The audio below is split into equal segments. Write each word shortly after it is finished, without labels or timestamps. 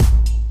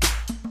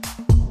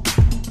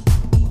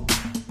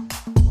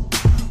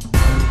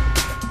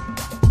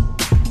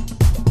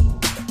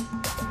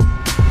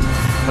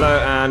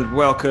And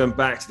welcome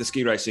back to the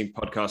Ski Racing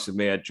Podcast with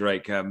me, Ed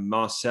Drake.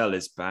 Marcel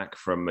is back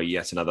from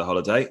yet another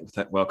holiday.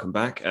 Welcome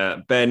back.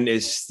 Ben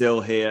is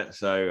still here.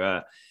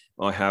 So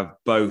I have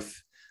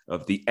both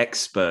of the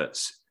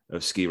experts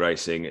of ski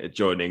racing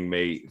joining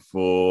me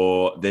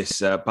for this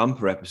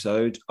bumper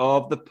episode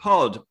of the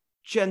pod.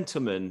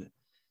 Gentlemen,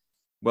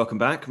 welcome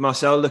back.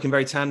 Marcel, looking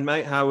very tan,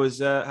 mate. How's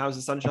the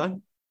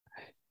sunshine?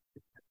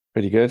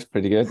 Pretty good.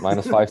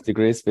 -5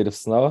 degrees, bit of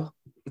snow,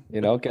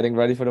 getting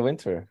ready for the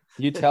winter.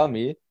 You tell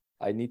me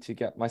I need to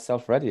get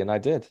myself ready, and I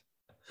did.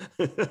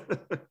 Ben,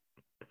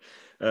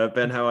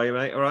 how are you,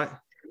 mate? All right?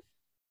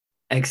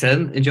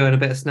 Excellent. Enjoying a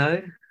bit of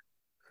snow?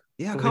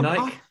 Yeah,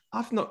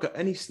 I've not got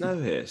any snow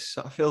here,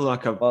 so I feel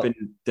like I've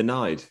been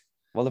denied.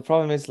 Well, the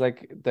problem is,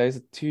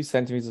 there's 2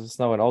 centimeters of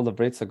snow, and all the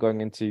Brits are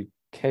going into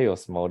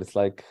chaos mode. It's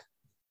like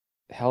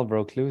hell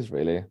broke loose,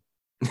 really.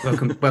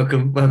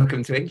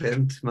 Welcome to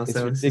England,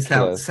 Marcel. It's This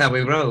is how we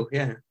roll,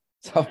 yeah.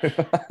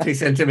 2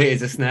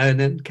 centimeters of snow and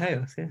then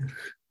chaos, yeah.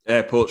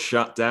 Airports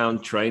shut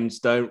down, trains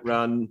don't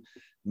run,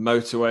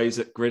 motorways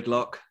at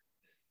gridlock.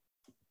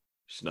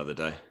 Just another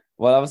day.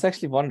 Well, I was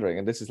actually wondering,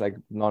 and this is like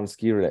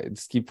non-ski related,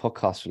 ski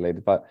podcast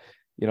related, but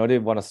they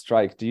want to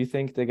strike. Do you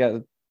think they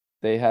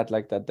had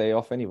like that day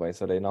off anyway,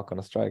 so they're not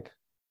going to strike?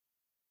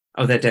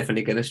 Oh, they're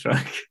definitely going to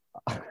strike.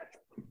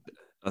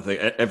 I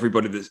think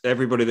everybody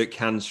that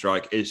can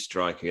strike is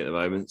striking at the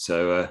moment.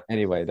 So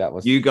anyway, that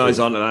was you guys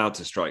aren't allowed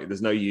to strike.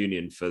 There's no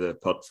union for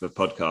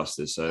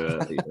podcasters. So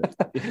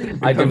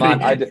I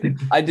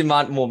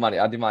demand more money.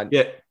 I demand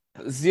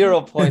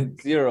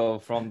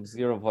 0.0 from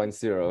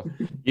 0.0.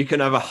 You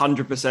can have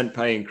 100%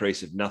 pay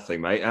increase of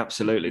nothing, mate.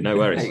 Absolutely, no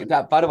worries. Hey,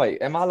 by the way,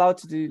 am I allowed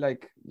to do to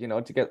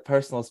get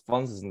personal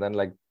sponsors and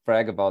then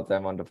brag about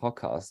them on the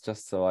podcast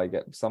just so I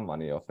get some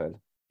money off it?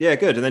 Yeah,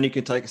 good. And then you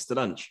can take us to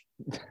lunch.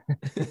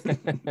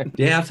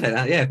 Yeah, I'll take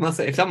that. Yeah,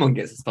 if someone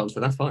gets a sponsor,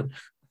 that's fine.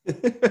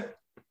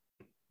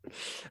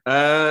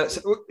 So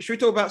should we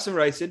talk about some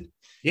racing?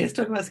 Yeah, let's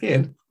talk about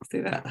skiing. Let's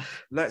do that.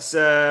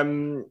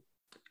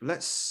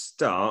 Let's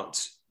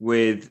start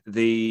with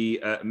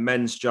the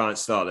men's giant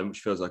slalom,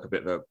 which feels like a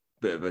bit of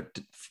a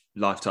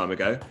lifetime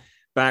ago.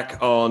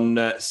 Back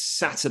on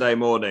Saturday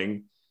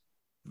morning,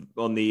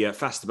 on the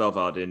Fasta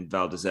Belvard in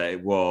Val d'Isère,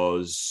 it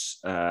was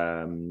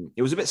a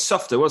bit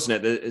softer, wasn't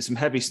it? There's some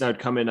heavy snow had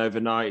come in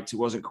overnight. It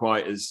wasn't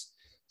quite as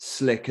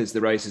slick as the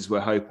racers were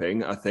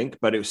hoping, I think,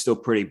 but it was still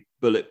pretty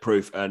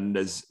bulletproof and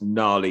as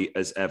gnarly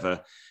as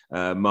ever.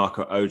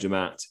 Marco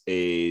Odermatt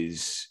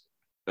is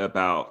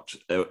about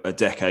a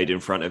decade in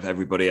front of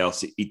everybody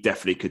else. He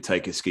definitely could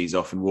take his skis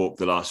off and walk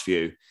the last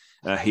few.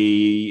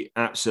 He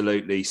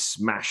absolutely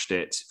smashed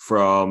it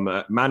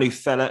from Manu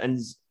Feller, and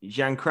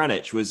Jan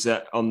Kranic was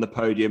on the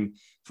podium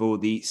for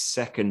the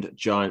second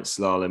giant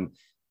slalom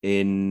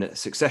in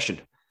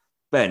succession.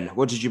 Ben,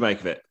 what did you make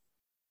of it?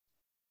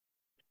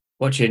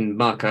 Watching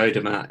Marco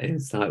Odermatt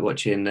is like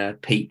watching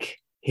peak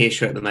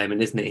Hirscher at the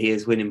moment, isn't it? He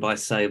is winning by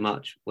so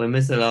much. When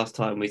was the last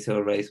time we saw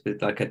a race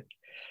with like a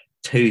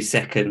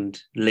 2-second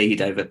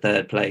lead over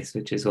third place,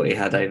 which is what he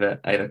had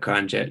over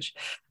Kranjic?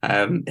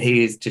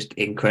 He is just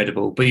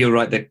incredible. But you're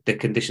right, the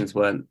conditions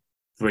weren't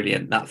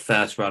brilliant. That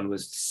first run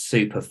was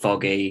super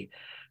foggy,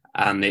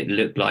 and it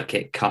looked like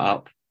it cut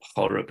up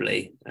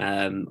horribly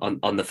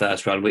on the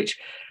first run, which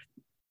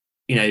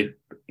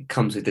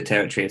comes with the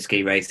territory of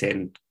ski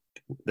racing.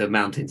 The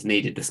mountains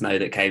needed the snow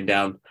that came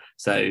down.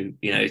 So,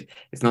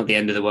 it's not the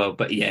end of the world,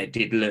 but yeah, it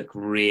did look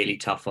really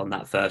tough on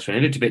that first run.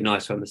 It looked a bit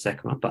nicer on the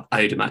second one, but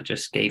Odermatt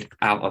just skied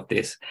out of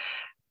this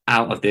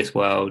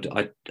world.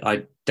 I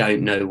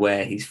don't know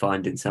where he's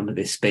finding some of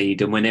this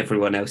speed. And when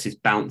everyone else is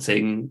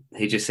bouncing,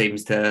 he just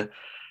seems to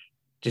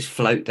just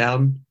float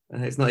down.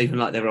 It's not even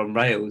like they're on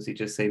rails. He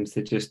just seems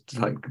to just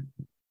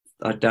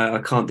I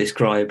can't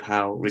describe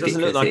how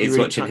ridiculous it is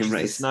watching him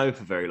race. The snow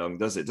for very long,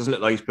 does it? Doesn't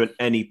look like he's put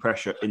any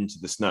pressure into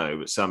the snow,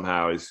 but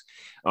somehow is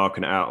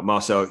arcing it out.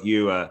 Marcel,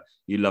 you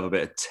love a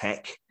bit of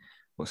tech.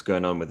 What's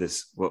going on with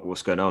this?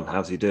 What's going on?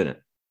 How's he doing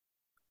it?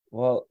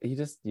 Well, he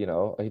just, he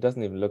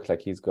doesn't even look like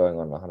he's going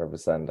on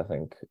 100%. I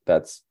think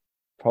that's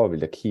probably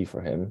the key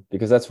for him,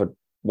 because that's what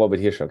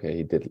with Hirscher, okay,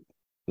 he did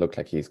look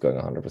like he's going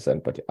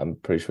 100%, but I'm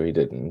pretty sure he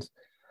didn't.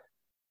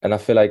 And I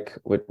feel like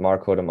with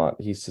Marco Odermatt,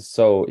 he's just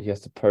he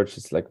has to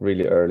purchase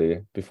really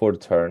early before the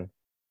turn,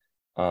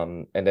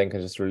 and then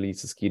can just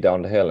release the ski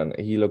down the hill. And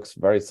he looks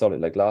very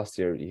solid. Like last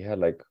year, he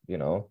had a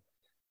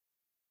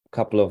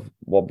couple of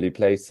wobbly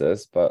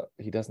places, but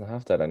he doesn't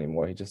have that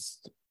anymore. He's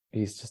just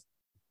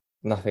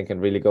nothing can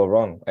really go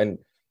wrong. And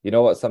you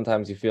know what?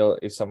 Sometimes you feel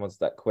if someone's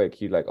that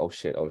quick, you like, oh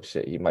shit,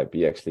 he might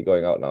be actually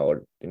going out now,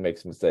 or he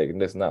makes a mistake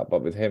and this and that.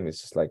 But with him, it's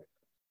just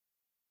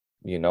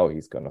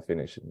he's gonna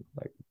finish in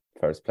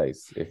first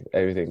place if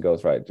everything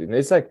goes right. And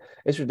it's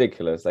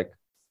ridiculous. They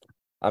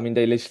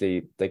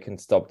can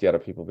stop the other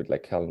people with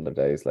calendar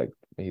days.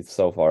 He's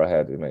so far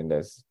ahead. I mean,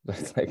 there's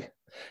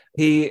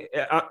he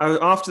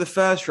after the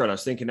first run, I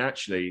was thinking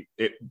actually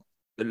at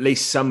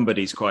least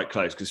somebody's quite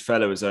close, because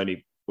Feller was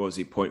only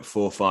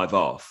 0.45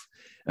 off,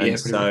 and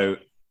so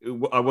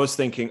I was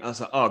thinking, I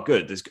was like, oh,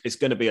 good. It's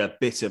going to be a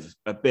bit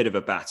of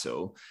a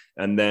battle.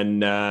 And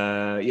then,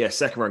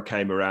 second run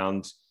came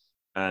around,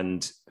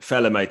 and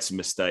Fella made some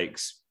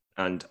mistakes,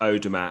 and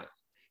Odermatt,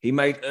 he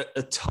made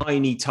a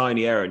tiny,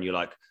 tiny error, and you're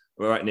like,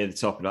 we're right near the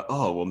top, and like,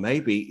 oh, well,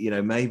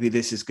 maybe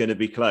this is going to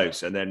be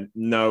close. And then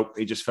no,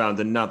 he just found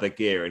another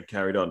gear and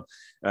carried on.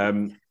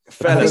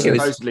 Fella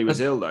supposedly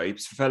was ill though.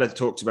 Fella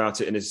talked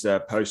about it in his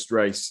post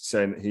race,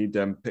 saying that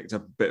he'd picked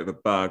up a bit of a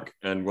bug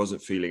and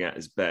wasn't feeling at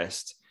his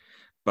best.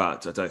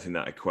 But I don't think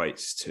that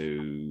equates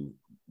to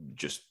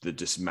just the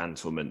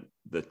dismantlement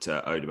that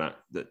Odermatt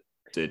that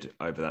did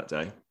over that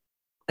day.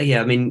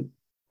 Yeah, I mean,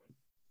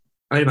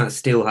 Odermatt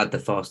still had the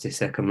fastest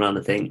second run,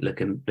 I think,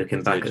 looking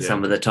back at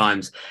some of the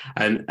times.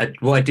 And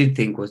what I did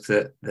think was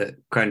that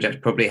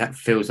Kranjak probably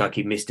feels like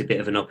he missed a bit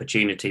of an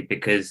opportunity,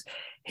 because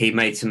he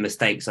made some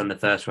mistakes on the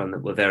first run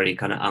that were very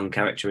kind of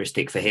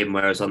uncharacteristic for him,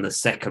 whereas on the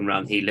second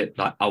run, he looked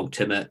like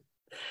ultimate,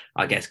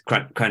 I guess,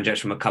 Kranjak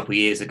from a couple of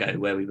years ago,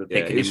 where we were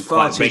picking him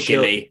quite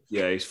regularly.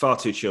 He's far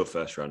too chill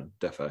first run,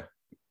 defo.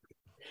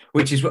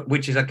 Which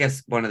is, I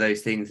guess, one of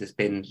those things that's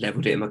been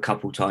levelled at him a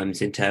couple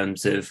times in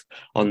terms of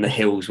on the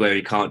hills, where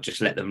he can't just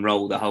let them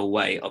roll the whole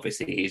way.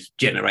 Obviously, he's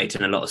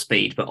generating a lot of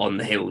speed, but on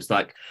the hills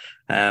like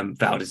Val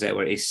d'Isère,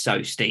 where it is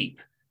so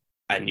steep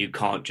and you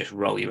can't just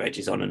roll your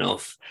edges on and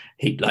off,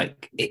 he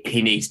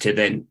needs to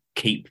then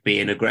keep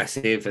being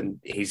aggressive.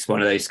 And he's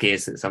one of those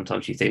skiers that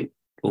sometimes you think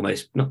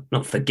almost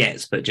not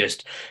forgets, but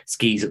just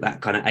skis at that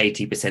kind of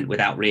 80%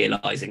 without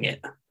realising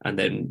it, and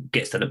then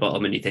gets to the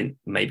bottom and you think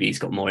maybe he's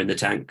got more in the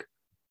tank.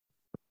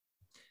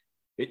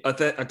 I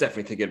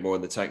definitely think he had more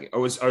in the tank. I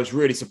was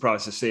really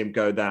surprised to see him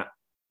go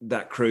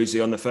that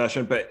cruisy on the first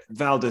one. But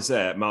Val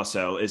d'Isère,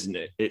 Marcel, isn't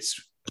it?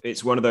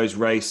 It's one of those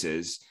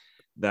races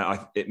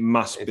that it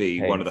must be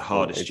painful. One of the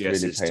hardest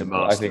GSs really to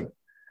master. I think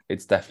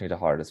it's definitely the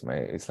hardest,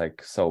 mate. It's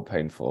like so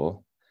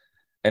painful.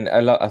 And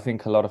I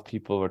think a lot of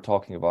people were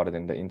talking about it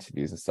in the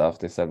interviews and stuff.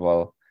 They said,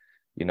 well,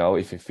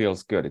 if it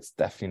feels good, it's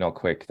definitely not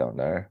quick down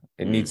there.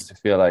 It needs to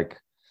feel like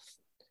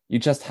you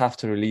just have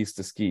to release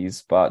the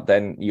skis, but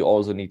then you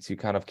also need to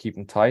kind of keep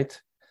them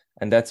tight.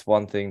 And that's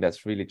one thing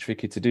that's really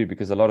tricky to do,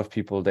 because a lot of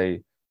people,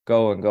 they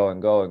go and go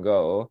and go and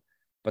go,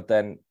 but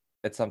then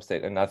at some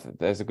stage, and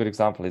there's a good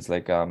example, is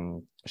like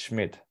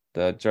Schmidt,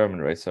 the German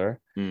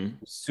racer,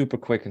 super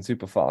quick and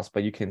super fast,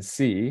 but you can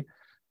see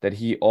that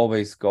he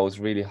always goes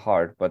really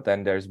hard, but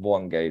then there's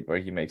one gate where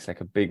he makes like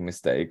a big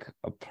mistake,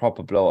 a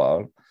proper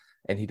blowout,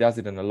 and he does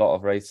it in a lot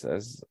of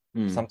races.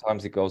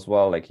 Sometimes it goes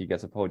well, like he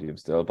gets a podium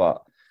still,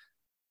 but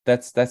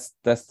that's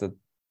the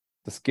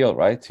skill,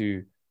 right?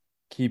 To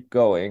keep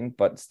going,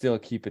 but still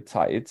keep it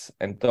tight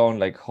and don't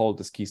like hold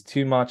the skis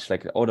too much.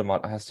 Like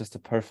Odermatt has just the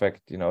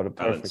perfect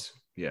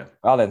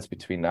balance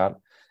between that.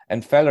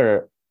 And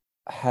Feller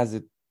has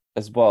it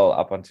as well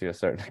up until a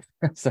certain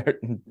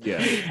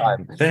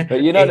time. But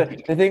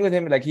the thing with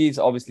him, like, he's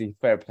obviously,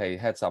 fair play,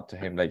 heads up to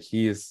him. Like,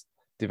 he's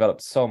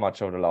developed so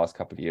much over the last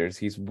couple of years.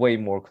 He's way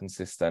more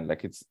consistent.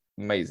 Like, it's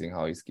amazing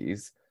how he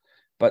skis.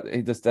 But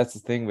that's the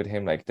thing with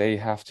him. Like, they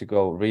have to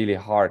go really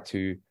hard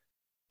to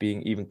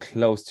being even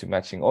close to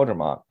matching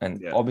Odermatt.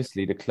 And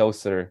obviously, the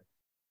closer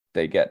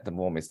they get, the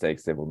more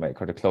mistakes they will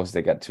make, or the closer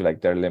they get to like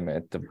their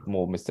limit, the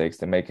more mistakes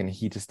they make. And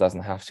he just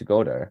doesn't have to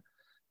go there.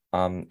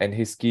 And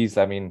his skis,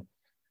 I mean,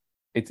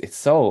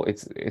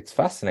 it's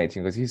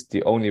fascinating, because he's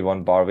the only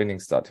one bar winning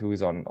stud who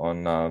is on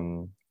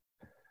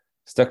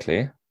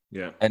Stöckli.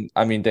 Yeah. And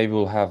I mean, they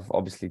will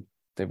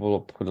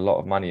put a lot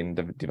of money in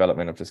the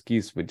development of the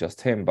skis with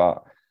just him,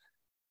 but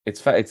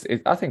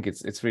I think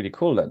it's really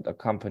cool that a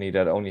company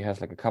that only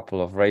has like a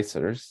couple of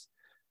racers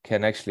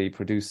can actually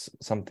produce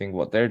something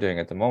what they're doing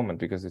at the moment,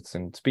 because it's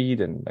in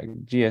speed and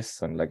like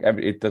GS and like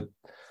the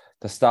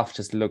stuff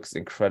just looks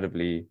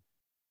incredibly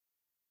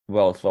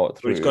well thought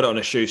through. Well, he's got it on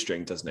a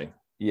shoestring, doesn't he?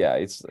 Yeah,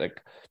 it's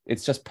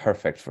just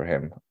perfect for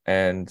him,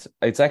 and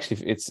it's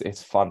actually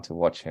it's fun to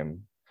watch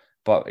him,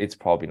 but it's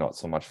probably not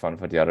so much fun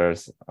for the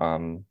others.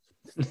 Do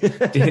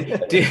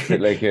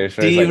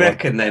you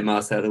reckon though,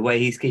 Marcel, the way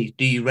he skis,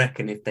 do you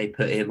reckon if they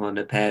put him on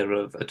a pair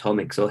of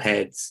atomics or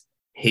heads,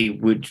 he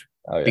would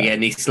be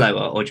any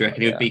slower, or do you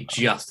reckon he would be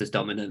just as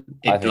dominant?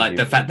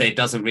 The fact that it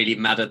doesn't really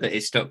matter that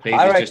his stock please.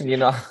 I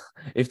reckon,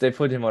 if they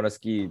put him on a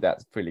ski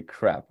that's pretty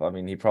crap, I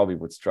mean, he probably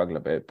would struggle a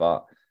bit,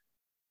 but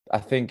I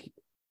think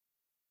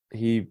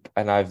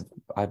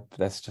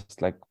that's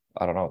just like,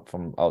 I don't know,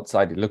 from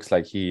outside it looks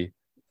like he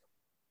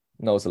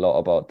knows a lot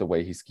about the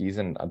way he skis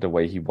and the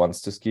way he wants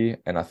to ski.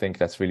 And I think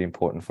that's really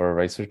important for a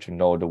racer, to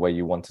know the way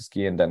you want to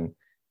ski and then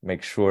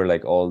make sure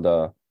like all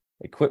the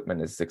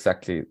equipment is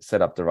exactly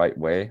set up the right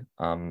way.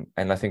 And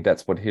I think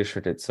that's what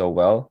Hirscher did so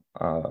well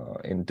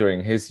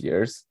during his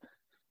years.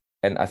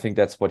 And I think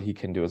that's what he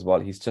can do as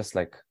well. He's just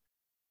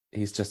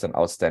an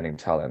outstanding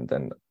talent.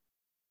 And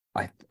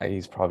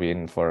he's probably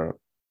in for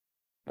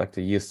like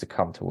the years to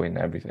come to win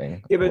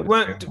everything. Yeah,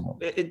 but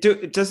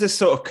does this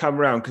sort of come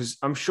around? Because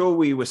I'm sure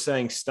we were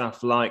saying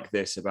stuff like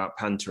this about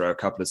Pantero a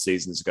couple of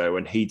seasons ago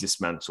when he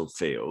dismantled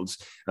Fields,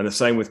 and the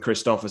same with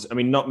Christophers. I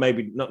mean, not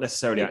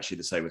necessarily actually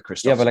the same with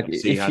Christophers. Yeah, but like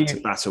he had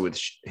to battle with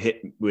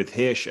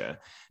Hirscher.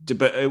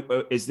 But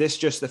is this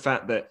just the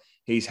fact that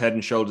he's head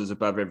and shoulders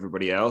above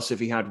everybody else? If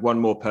he had one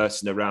more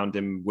person around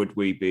him, would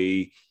we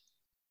be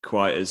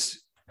quite as...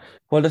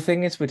 Well, the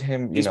thing is with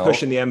him, he's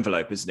pushing the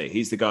envelope, isn't he?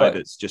 He's the guy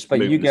that's just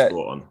moving the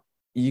sport on.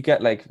 You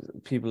get like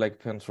people like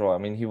Pintro. I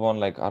mean, he won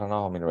like, I don't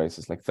know how many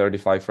races, like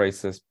 35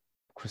 races.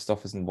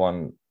 Christopherson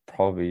won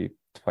probably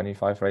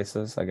 25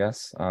 races, I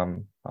guess.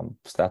 I'm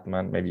stat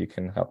man. Maybe you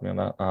can help me on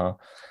that.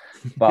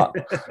 But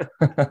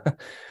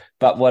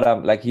but what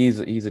I'm like, he's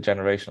a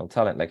generational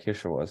talent, like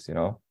Hirscher was.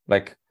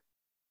 Like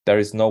there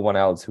is no one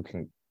else who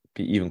can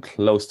be even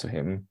close to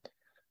him.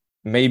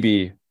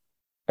 Maybe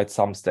at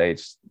some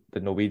stage the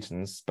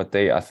Norwegians, but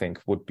they, I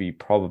think, would be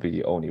probably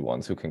the only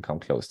ones who can come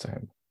close to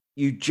him.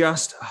 You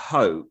just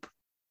hope,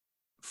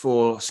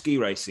 for ski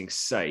racing's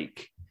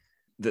sake,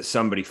 that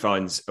somebody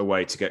finds a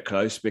way to get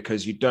close,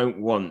 because you don't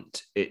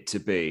want it to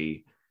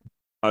be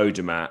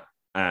Odermatt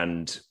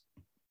and,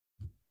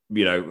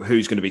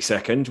 who's going to be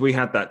second. We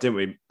had that, didn't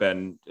we,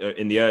 Ben,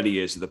 in the early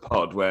years of the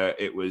pod, where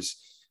it was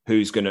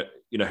who's going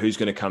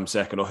to come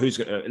second, or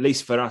at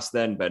least for us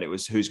then, Ben, it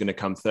was who's going to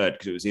come third,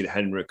 because it was either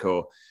Henrik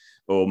or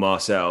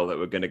Marcel that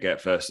were going to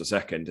get first or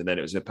second, and then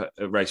it was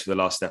a race for the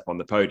last step on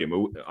the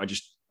podium. I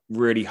just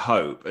really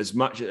hope, as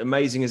much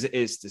amazing as it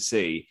is to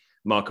see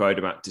Marco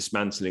Odermatt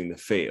dismantling the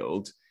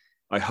field,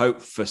 I hope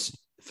for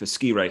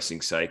ski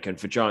racing's sake and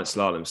for giant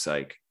slalom's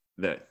sake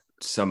that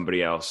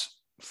somebody else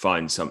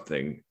finds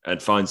something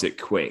and finds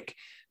it quick,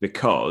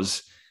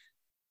 because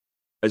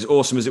as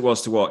awesome as it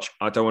was to watch,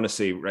 I don't want to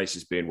see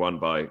races being won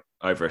by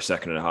over a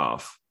second and a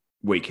half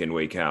week in,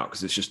 week out,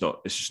 because it's just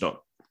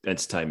not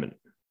entertainment.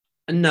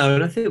 No,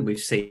 and I think we've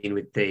seen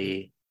with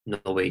the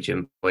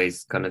Norwegian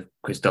boys, kind of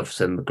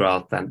Kristoffersen,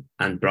 McGrath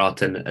and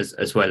Bratton,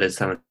 as well as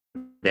some of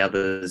the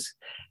others,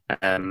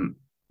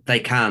 they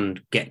can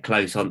get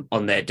close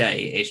on their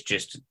day. It's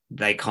just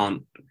they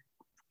can't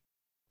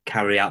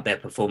carry out their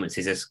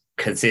performances as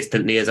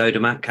consistently as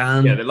Odermatt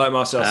can. Yeah, like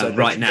Marcel said,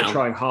 right now they're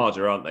trying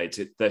harder, aren't they?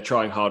 They're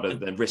trying harder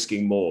than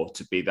risking more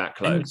to be that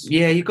close. And,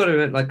 yeah, you've got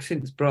to, like,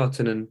 since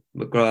Bratton and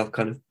McGrath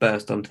kind of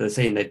burst onto the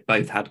scene, they've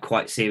both had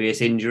quite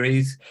serious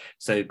injuries.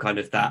 So kind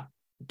of that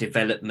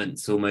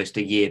development's almost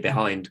a year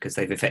behind, because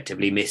they've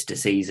effectively missed a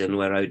season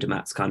where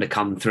Odermatt's kind of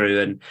come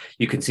through, and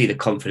you can see the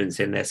confidence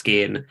in their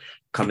skiing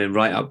coming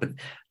right up.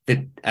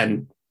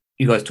 And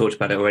you guys talked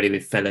about it already,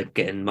 with Fella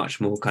getting much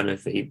more kind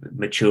of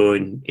mature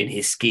in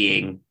his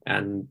skiing,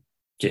 and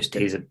just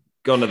he's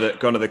gone to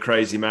the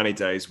crazy Manny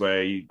days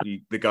where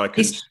the guy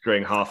could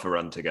string half a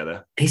run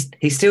together.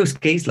 He still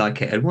skis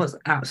like it, and what's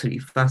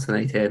absolutely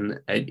fascinating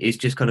is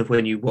just kind of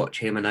when you watch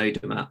him and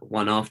Odermatt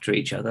one after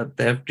each other,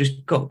 they've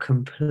just got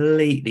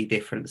completely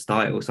different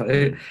styles.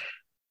 So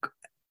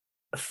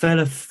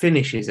Fella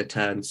finishes a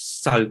turn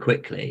so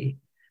quickly,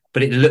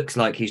 but it looks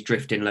like he's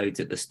drifting loads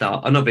at the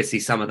start. And obviously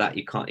some of that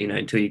you can't,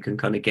 until you can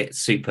kind of get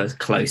super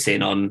close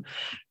in on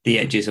the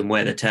edges and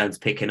where the turn's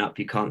picking up,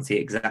 you can't see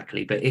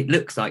exactly. But it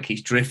looks like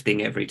he's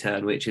drifting every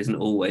turn, which isn't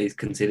always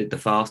considered the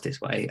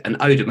fastest way. And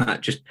Odermatt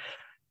just,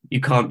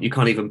 you can't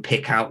even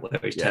pick out where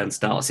his turn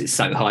starts. It's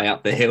so high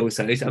up the hill.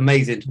 So it's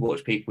amazing to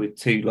watch people with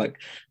two like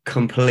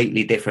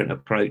completely different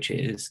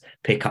approaches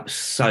pick up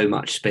so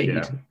much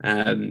speed.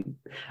 Yeah.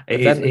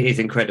 It is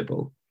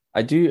incredible.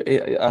 I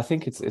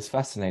think it's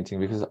fascinating,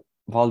 because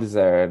Val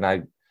d'Isère,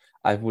 and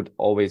I would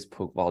always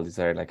put Val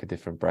d'Isère in like a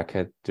different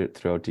bracket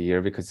throughout the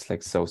year, because it's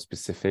like so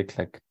specific.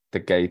 Like the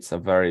gates are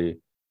very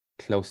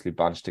closely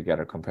bunched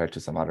together compared to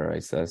some other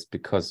races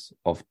because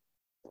of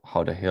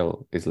how the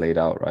hill is laid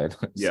out, right?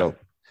 Yeah. So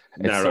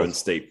narrow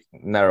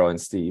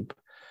and steep.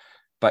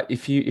 But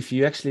if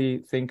you actually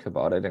think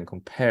about it and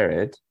compare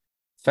it,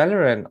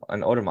 Feller and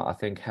Odermatt, I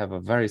think, have a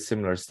very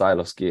similar style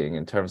of skiing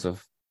in terms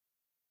of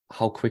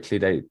how quickly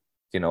they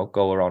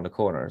go around the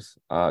corners,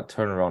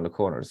 turn around the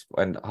corners,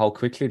 and how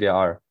quick they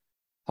are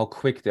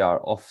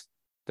off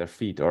their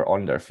feet or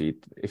on their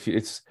feet.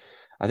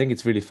 I think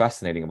it's really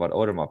fascinating about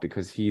Odermatt,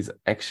 because he's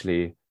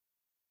actually,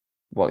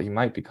 he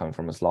might be coming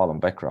from a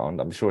slalom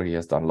background. I'm sure he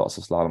has done lots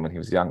of slalom when he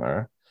was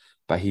younger,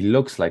 but he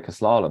looks like a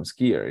slalom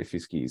skier if he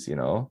skis,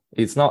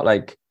 It's not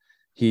like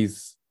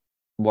he's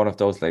one of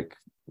those, like,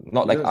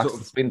 not like Axel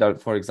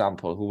Spindal, for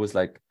example, who was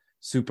like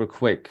super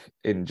quick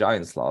in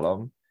giant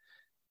slalom,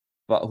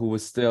 but who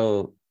was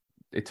still,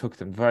 it took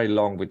them very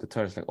long with the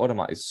turns. Like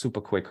Odermatt is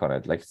super quick on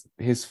it. Like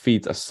his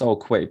feet are so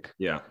quick.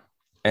 Yeah.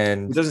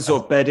 And he doesn't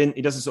sort of bed in.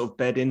 He doesn't sort of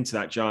bed into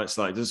that giant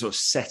slide. He doesn't sort of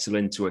settle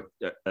into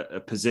a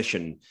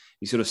position.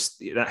 He sort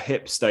of, that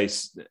hip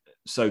stays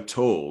so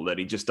tall that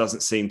he just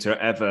doesn't seem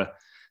to ever,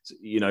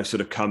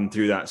 sort of come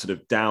through that sort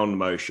of down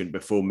motion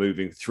before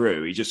moving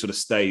through. He just sort of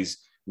stays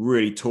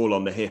really tall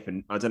on the hip.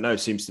 And I don't know,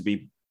 seems to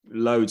be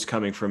loads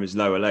coming from his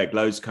lower leg,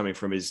 loads coming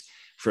from his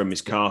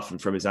calf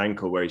and from his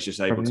ankle, where he's just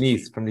able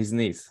from his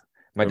knees.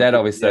 My dad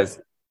always says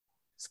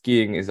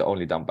skiing is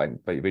only done by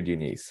with your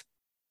knees.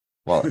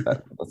 Well,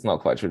 that's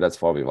not quite true. That's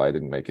probably why I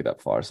didn't make it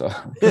that far. So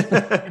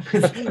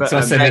That's why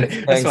so many.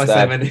 That's why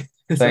so many.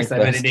 That's why so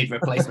many need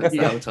replacements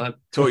the whole time.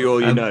 Taught you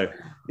all you know.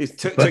 It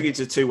took you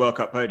to 2 World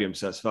Cup podiums,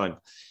 so that's fine.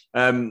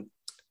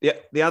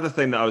 The other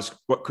thing that I was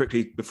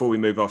quickly before we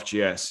move off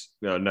GS,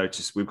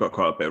 noticed we've got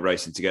quite a bit of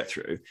racing to get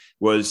through.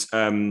 Was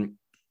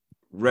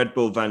Red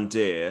Bull Van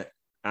Deer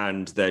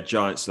and their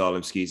giant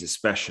slalom skis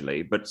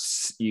especially, but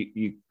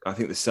I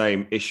think the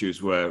same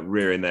issues were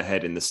rearing their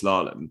head in the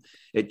slalom.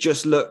 It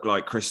just looked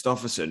like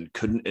Kristoffersen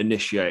couldn't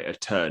initiate a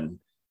turn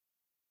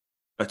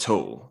at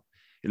all.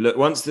 Look,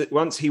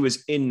 once he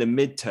was in the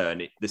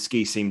mid-turn, the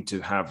ski seemed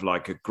to have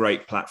like a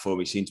great platform.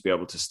 He seemed to be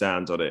able to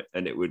stand on it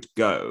and it would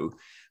go.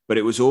 But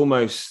it was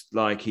almost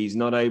like he's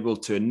not able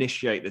to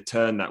initiate the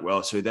turn that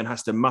well. So he then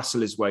has to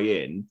muscle his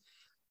way in.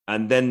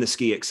 And then the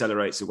ski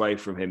accelerates away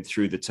from him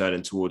through the turn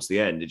and towards the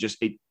end.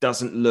 It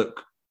doesn't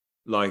look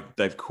like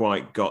they've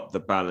quite got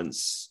the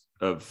balance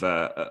of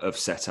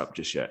setup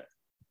just yet.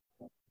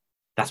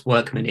 That's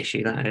workman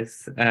issue. That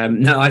is.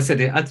 No, I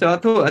said it. I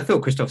thought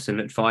Kristoffersen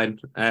looked fine.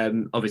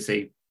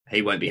 Obviously,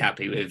 he won't be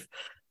happy with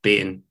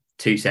being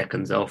 2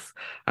 seconds off.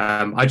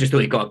 I just thought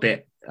he got a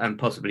bit, and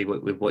possibly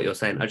with what you're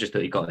saying, I just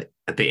thought he got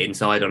a bit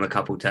inside on a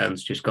couple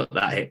turns. Just got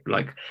that hip,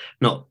 like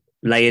not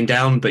laying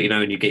down, but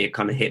when you get your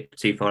kind of hip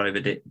too far over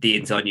the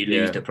inside, you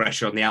lose the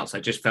pressure on the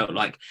outside. Just felt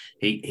like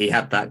he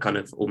had that kind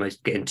of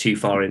almost getting too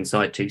far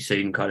inside too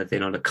soon kind of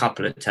thing on a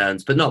couple of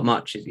turns, but not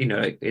much.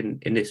 In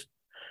this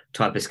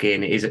type of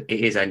skiing, it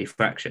is only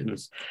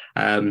fractions.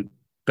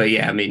 But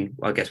yeah,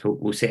 I guess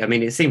we'll see.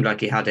 It seemed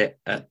like he had it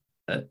at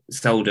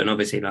Solden,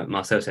 obviously, like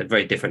Marcel said,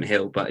 very different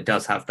hill, but it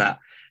does have that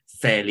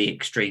fairly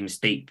extreme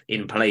steep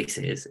in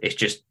places. It's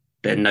just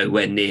they're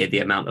nowhere near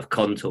the amount of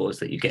contours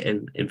that you get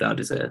in Val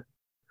d'Isère.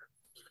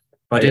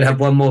 I did have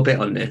one more bit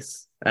on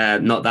this,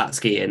 not that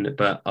skiing,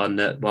 but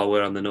while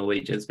we're on the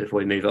Norwegians before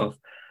we move off.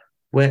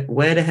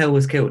 Where the hell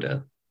was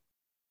Kilder?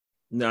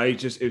 No,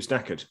 it was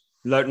knackered.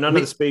 None of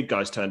the speed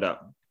guys turned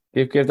up.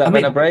 Give that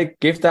man a break.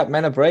 Give that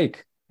man a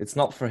break. It's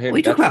not for him. What are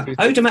you talking about?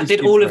 Odermatt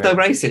did all of the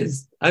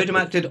races.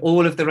 Odermatt did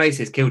all of the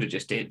races. Kilder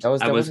just did. There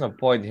wasn't a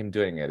point in him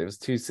doing it.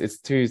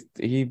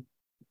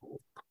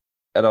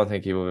 I don't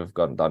think he would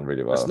have done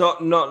really well. It's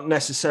not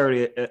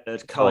necessarily a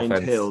kind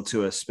hill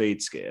to a speed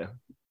skier.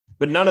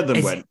 But none of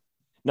them went.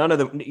 None of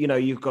them,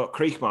 you've got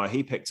Kriechmeier,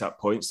 he picked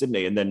up points, didn't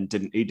he? And then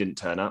didn't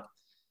turn up.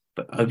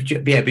 But you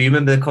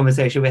remember the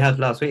conversation we had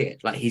last week?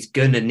 Like, he's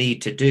going to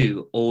need to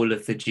do all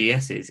of the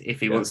GSs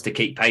if he wants to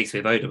keep pace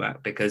with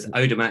Odermatt, because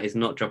Odermatt is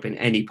not dropping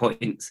any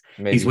points.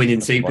 Maybe he's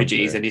winning Super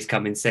Gs and he's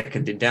coming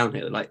second in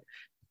downhill. Like,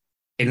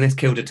 unless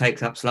Kilder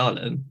takes up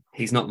slalom,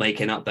 he's not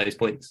making up those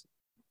points.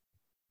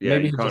 Yeah,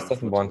 maybe he just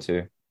doesn't want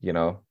to,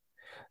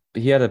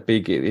 He had a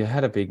big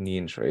knee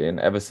injury, and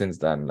ever since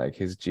then, like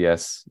his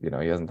GS, he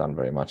hasn't done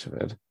very much of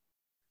it.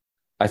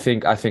 I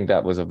think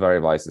that was a very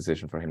wise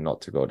decision for him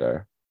not to go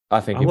there. I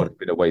think it would have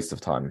been a waste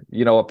of time.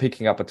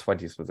 Picking up a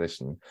 20th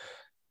position.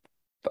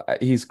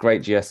 But he's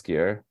great GS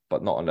skier,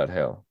 but not on that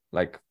hill.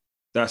 Like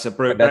that's a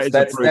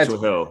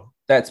brutal hill.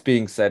 That's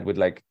being said with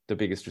like the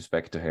biggest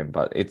respect to him,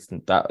 but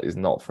that is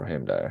not for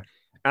him there.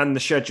 And the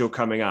schedule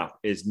coming up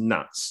is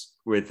nuts.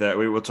 With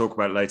we will talk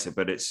about it later,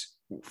 but it's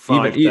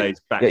 5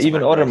 days back. Yeah,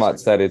 even Odermatt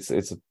said it's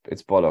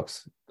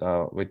bollocks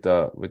with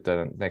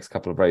the next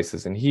couple of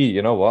races, and he,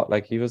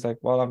 he was like,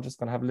 well, I'm just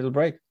gonna have a little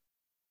break.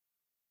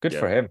 Good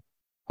for him.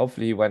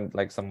 Hopefully, he went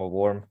like somewhere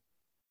warm.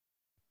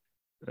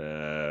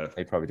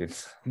 He probably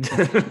didn't.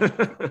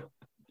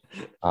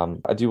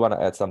 I do want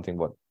to add something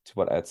to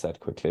what Ed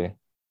said quickly.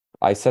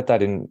 I said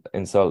that in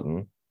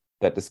Solden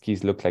that the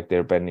skis look like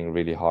they're bending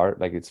really hard.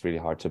 Like it's really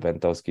hard to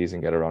bend those skis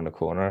and get around the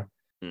corner.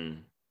 Mm.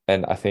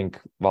 And I think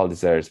Val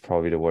d'Isère is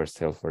probably the worst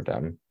hill for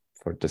them,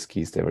 for the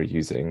skis they were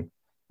using.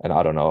 And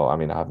I don't know.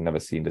 I've never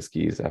seen the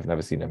skis. I've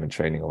never seen them in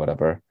training or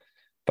whatever.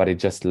 But it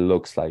just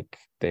looks like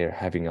they're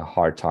having a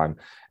hard time.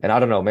 And I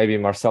don't know, maybe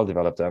Marcel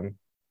developed them.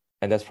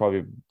 And that's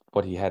probably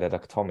what he had at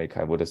Atomic,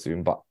 I would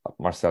assume. But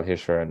Marcel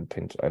Hirscher and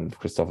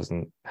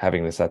Kristoffersen,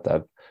 having said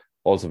that,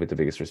 also with the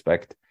biggest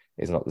respect,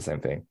 is not the same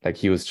thing. Like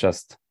he was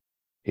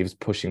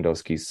pushing those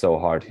skis so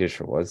hard,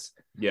 Hirscher was.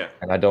 Yeah.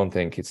 And I don't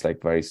think it's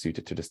like very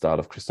suited to the style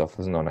of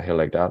Kristoffersen on a hill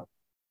like that.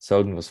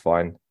 Solden was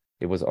fine.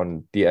 It was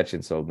on the edge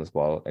in Solden as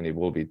well. And it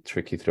will be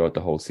tricky throughout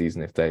the whole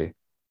season if they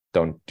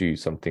don't do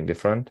something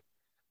different.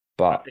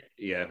 But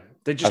yeah,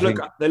 they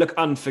look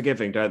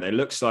unforgiving, don't they? It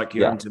looks like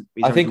you have to.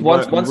 I think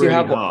once you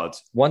have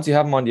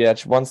them on the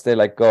edge, once they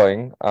like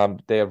going,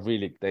 they are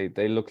really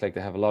they look like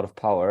they have a lot of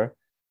power.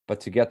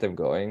 But to get them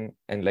going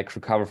and like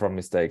recover from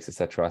mistakes,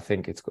 etc., I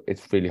think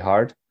it's really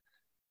hard.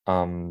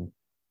 Don't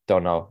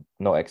know,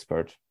 no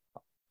expert,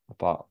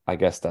 but I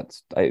guess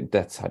that's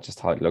just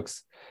how it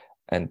looks,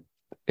 and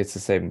it's the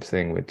same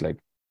thing with like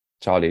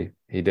Charlie.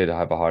 He did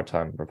have a hard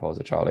time,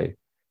 Proposer Charlie,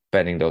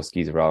 bending those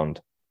skis around.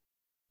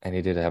 And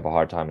he did have a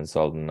hard time in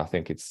Solden. I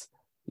think it's,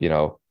 you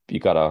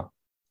gotta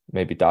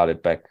maybe dial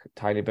it back a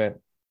tiny bit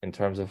in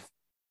terms of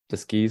the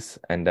skis,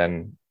 and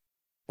then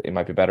it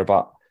might be better.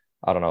 But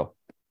I don't know.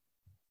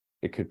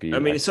 it could be. I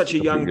mean, it's such a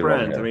young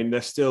brand. I mean,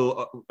 they're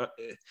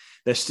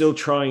still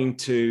trying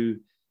to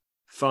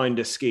find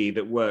a ski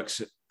that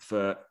works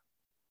for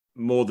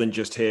more than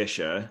just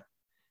Hirscher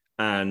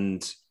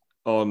and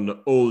on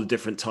all the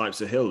different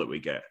types of hill that we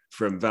get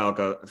from Val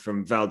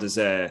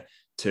d'Isère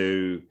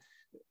to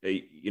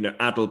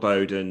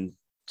Adelboden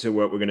to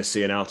what we're going to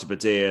see in Alta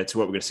Badia to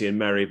what we're going to see in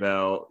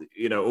Meribel.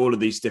 All of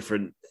these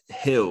different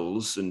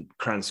hills and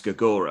Kranjska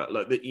Gora.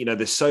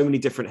 There's so many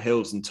different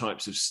hills and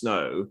types of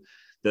snow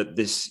that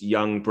this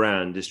young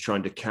brand is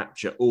trying to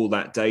capture all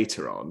that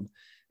data on.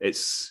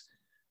 It's,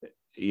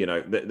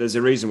 there's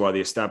a reason why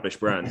the established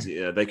brands,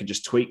 they can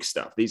just tweak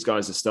stuff. These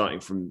guys are starting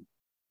from,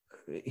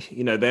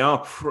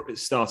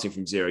 starting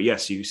from zero.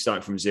 Yes, you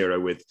start from zero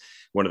with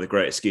one of the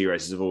greatest ski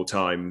racers of all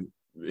time,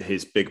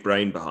 his big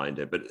brain behind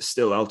it, but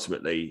still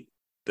ultimately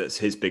that's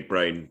his big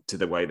brain to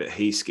the way that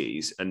he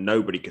skis, and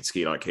nobody could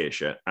ski like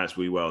Hirscher, as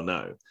we well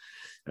know.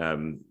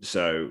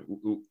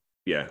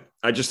 Yeah,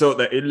 I just thought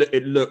that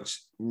it looked.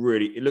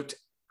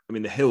 I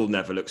mean, the hill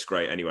never looks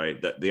great anyway.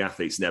 That the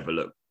athletes never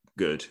look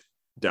good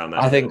down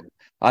that.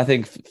 I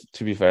think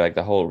to be fair, like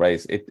the whole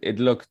race, it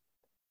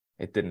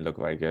didn't look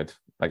very good.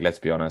 Like, let's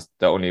be honest,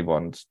 the only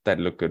ones that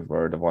looked good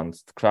were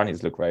the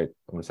Crannies looked great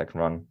on the second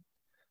run.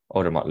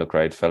 Odermatt looked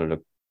great. Fella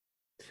looked.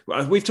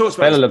 Well, we've talked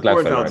about it before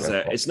in Val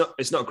d'Isère.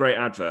 It's not a great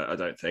advert, I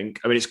don't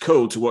think. I mean, it's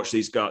cool to watch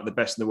these guys, the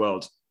best in the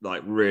world,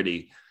 like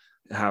really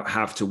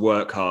have to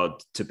work hard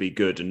to be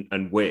good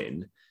and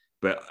win.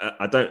 But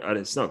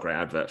it's not a great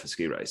advert for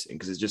ski racing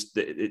because it's just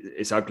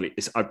it's ugly.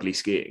 It's ugly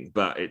skiing,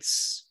 but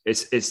it's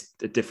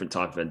a different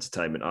type of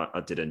entertainment.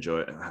 I did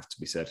enjoy it. I have to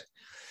be said.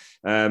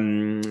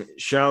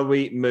 Shall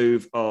we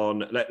move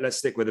on? Let's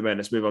stick with the men.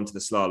 Let's move on to the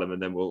slalom,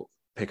 and then we'll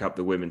pick up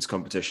the women's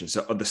competition.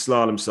 So on the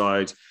slalom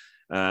side,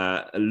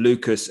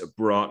 Lucas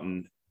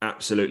Broughton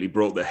absolutely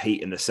brought the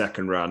heat in the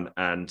second run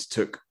and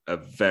took a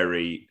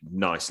very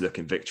nice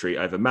looking victory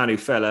over Manu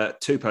Feller,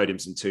 2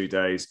 podiums in 2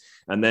 days.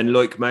 And then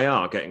Loic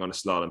Meillard getting on a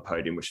slalom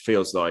podium, which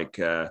feels like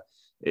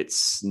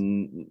it's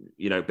been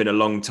a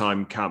long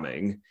time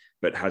coming,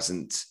 but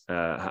hasn't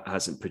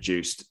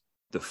produced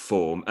the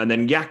form. And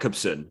then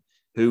Jakobsen,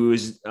 who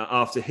was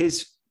after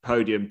his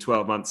podium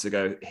 12 months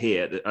ago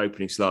here at the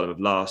opening slalom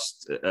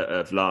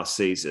of last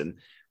season,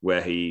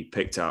 where he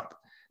picked up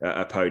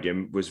a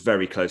podium, was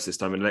very close this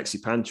time, and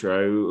Alexis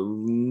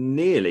Pinturault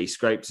nearly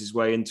scraped his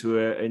way into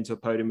a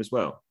podium as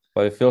well.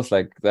 But it feels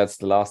like that's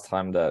the last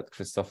time that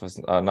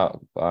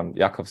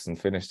Jakobsen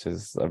finished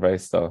his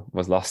race, though,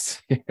 was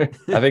last year.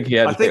 I think he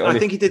had. I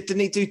think he did.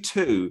 Didn't he do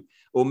 2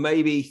 or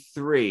maybe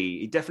 3?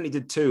 He definitely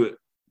did 2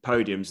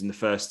 podiums in the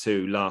first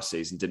 2 last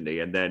season, didn't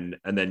he? And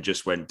then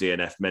just went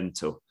DNF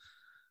mental.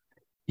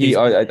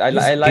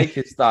 I like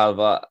his style,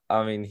 but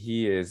I mean,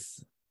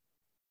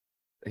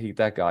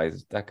 that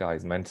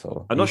guy's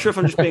mental. I'm not sure if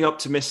I'm just being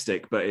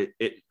optimistic, but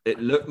it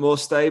looked more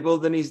stable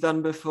than he's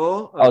done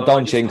before. Oh,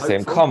 don't jinx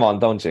him. Come on,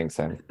 don't jinx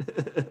him.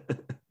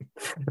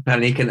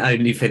 And he can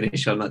only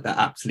finish on like the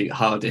absolute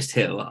hardest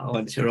hill.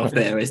 Once you're off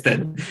there,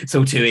 it's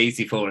all too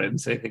easy for him.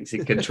 So he thinks he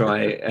can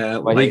try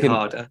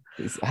harder.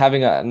 He's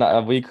having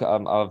a week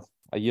of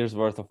a year's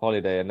worth of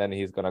holiday, and then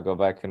he's gonna go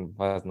back and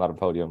has another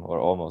podium or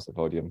almost a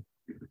podium.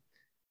 It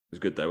was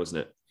good though,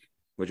 wasn't it?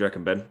 What do you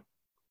reckon, Ben?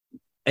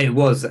 It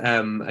was,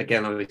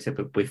 again, like we said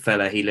with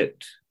Feller, he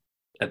looked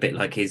a bit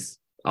like his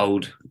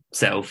old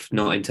self,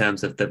 not in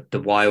terms of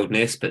the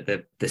wildness, but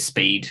the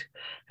speed.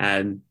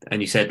 And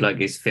you said,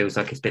 like, it feels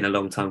like it's been a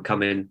long time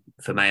coming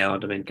for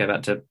Meillard. I mean, go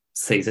back to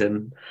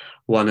season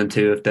 1 and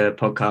 2 of the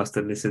podcast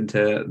and listen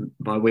to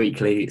my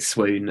weekly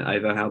swoon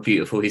over how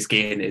beautiful his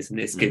skiing is.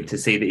 And it's good to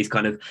see that he's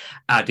kind of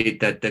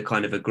added the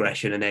kind of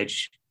aggression and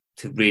edge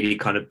to really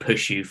kind of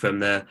push you from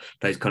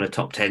those kind of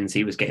top 10s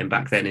he was getting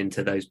back then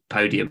into those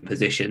podium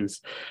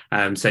positions.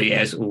 So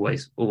yeah, it's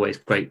always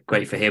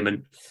great for him.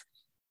 And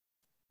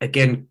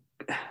again,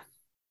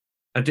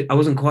 I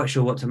wasn't quite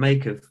sure what to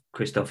make of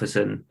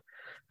Kristoffersen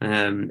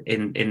in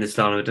the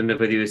slalom. I don't know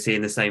whether you were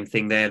seeing the same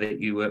thing there that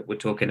you were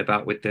talking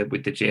about with the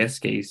GS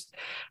skis,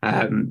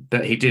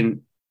 but he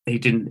didn't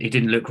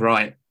look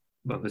right.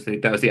 Obviously,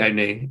 that was the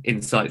only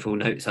insightful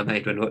notes I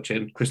made when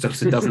watching.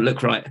 Kristoffersen doesn't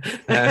look right.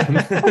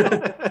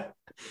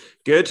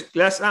 Good.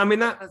 Yes, I mean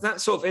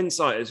that sort of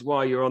insight is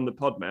why you're on the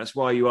pod, man. That's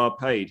why you are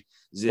paid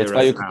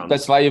 £0.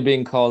 That's why you're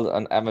being called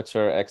an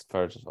amateur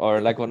expert,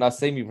 or like not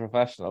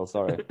semi-professional.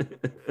 Sorry.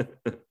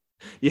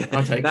 Yeah,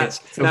 that's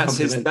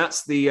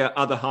the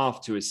other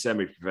half to his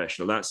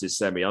semi-professional. That's his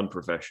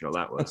semi-unprofessional.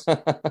 That was.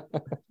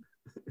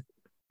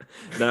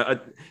 No,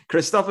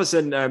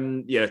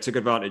 Kristoffersen, took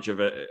advantage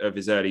of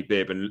his early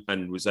bib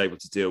and was able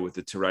to deal with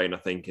the terrain, I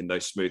think, in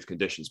those smooth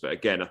conditions. But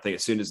again, I think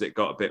as soon as it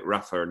got a bit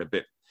rougher and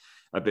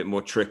a bit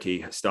more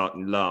tricky,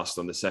 starting last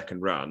on the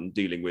second run,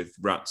 dealing with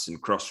ruts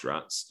and cross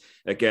ruts,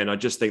 again, I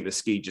just think the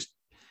ski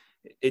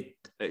it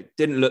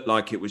didn't look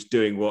like it was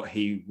doing what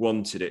he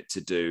wanted it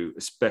to do,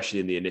 especially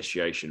in the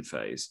initiation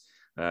phase.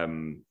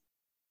 Do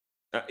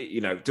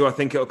I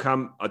think it'll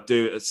come? I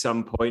do at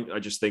some point. I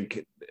just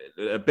think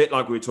a bit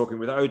like we were talking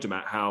with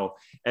Odermatt, how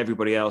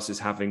everybody else is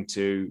having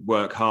to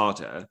work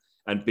harder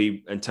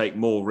and take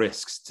more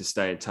risks to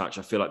stay in touch.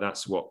 I feel like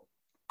that's what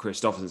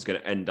Kristoffersen's going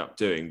to end up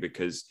doing,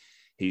 because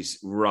he's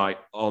right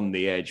on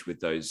the edge with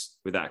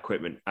that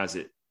equipment as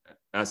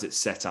it's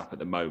set up at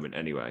the moment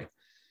anyway.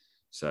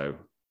 So,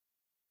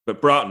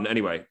 but Broughton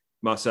anyway.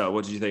 Marcel,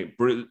 what did you think?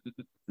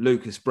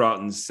 Lucas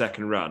Broughton's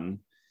second run,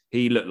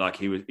 he looked like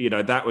he was,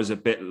 that was a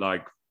bit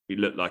like, he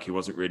looked like he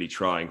wasn't really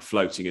trying,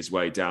 floating his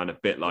way down, a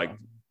bit like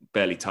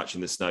barely touching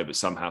the snow, but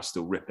somehow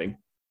still ripping.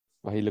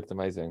 Well, he looked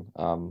amazing.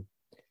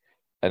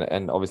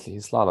 And obviously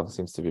his slalom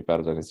seems to be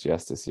better than his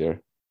GS this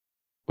year,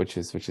 which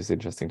is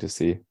interesting to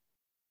see.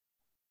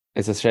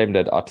 It's a shame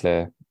that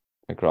Atle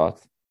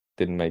McGrath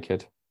didn't make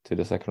it to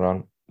the second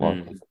round.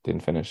 Well,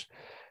 didn't finish.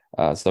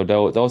 So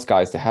those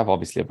guys, they have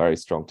obviously a very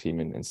strong team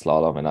in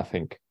slalom, and I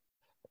think,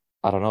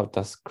 I don't know,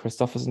 does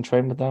Kristoffersen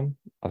train with them?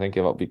 I think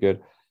it would be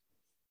good,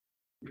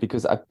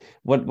 because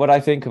what I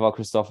think about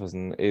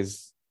Kristoffersen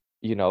is,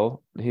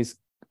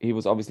 he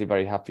was obviously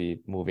very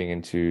happy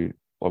moving to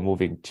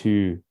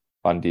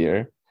Van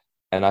Dier,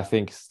 and I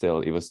think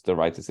still it was the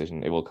right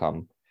decision. It will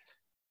come,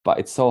 but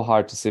it's so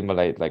hard to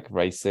simulate like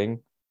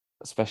racing,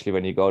 especially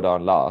when you go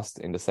down last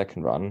in the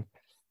second run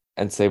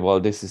and say, well,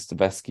 this is the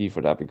best ski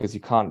for that, because you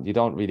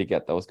don't really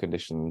get those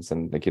conditions,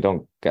 and like you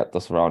don't get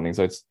the surroundings.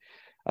 So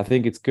I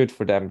think it's good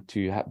for them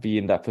to be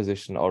in that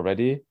position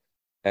already,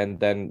 and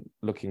then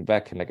looking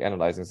back and like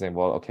analyzing, saying,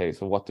 well, okay,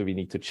 so what do we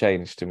need to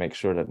change to make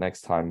sure that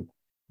next time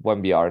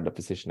when we are in the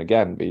position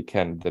again, we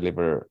can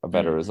deliver a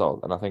better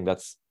result? And I think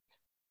it's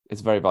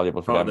very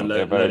valuable for them.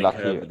 They're very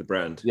lucky with the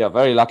brand. Yeah,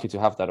 very lucky to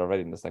have that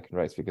already in the second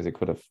race, because it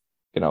could have,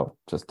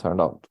 just turned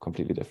out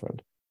completely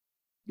different.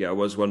 Yeah, I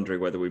was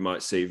wondering whether we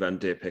might see Van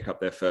Dier pick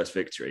up their first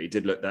victory. He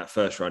did look, that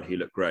first run, he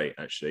looked great,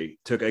 actually.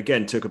 Took a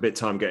bit of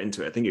time to get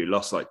into it. I think he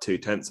lost like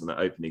 2/10 on that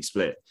opening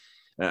split.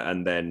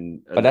 But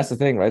that's the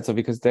thing, right? So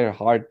because they're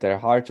hard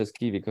to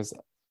ski, because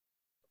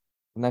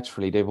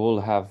naturally they will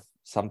have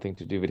something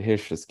to do with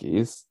Hirscher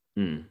skis.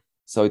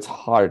 So it's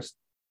hard,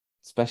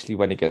 especially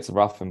when it gets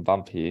rough and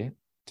bumpy,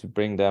 to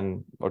bring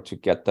them or to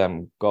get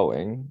them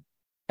going.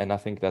 And I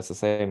think that's the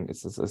same.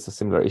 It's a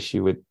similar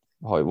issue with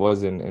how it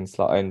was in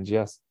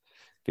GS,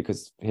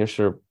 because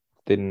Hirscher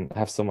didn't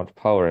have so much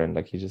power, and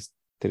like he just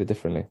did it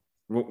differently.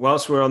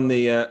 Whilst we're on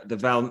the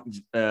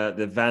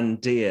Van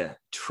Dier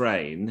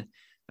train,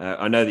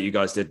 I know that you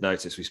guys did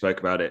notice, we spoke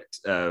about it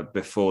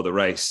before the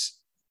race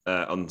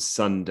on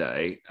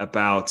Sunday,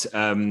 about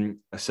a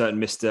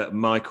certain Mr.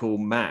 Michael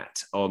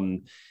Matt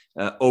on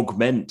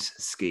Augment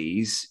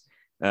skis,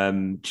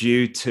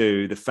 due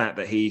to the fact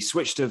that he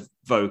switched to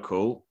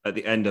Vocal at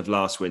the end of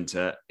last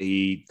winter.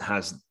 He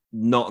has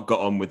not got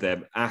on with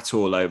them at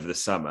all over the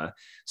summer.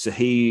 So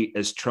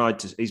he's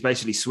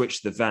basically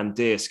switched the Van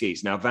Dier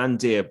skis. Now, Van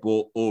Dier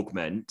bought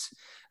Augment,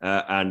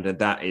 and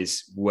that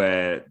is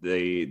where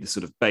the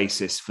sort of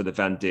basis for the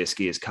Van Dier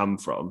ski has come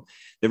from.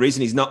 The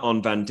reason he's not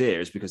on Van Dier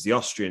is because the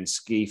Austrian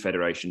Ski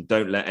Federation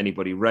don't let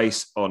anybody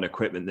race on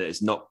equipment that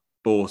is not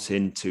bought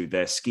into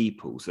their ski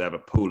pool. So they have a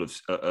pool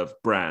of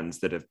brands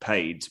that have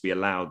paid to be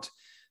allowed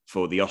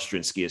for the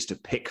Austrian skiers to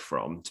pick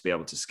from to be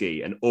able to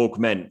ski. And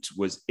Augment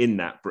was in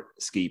that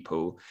ski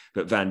pool,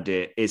 but Van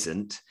Dier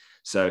isn't.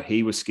 So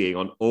he was skiing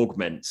on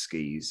Augment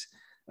skis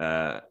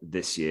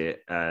this year,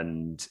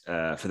 and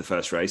for the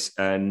first race,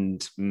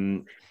 and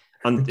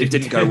it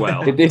didn't go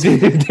well. It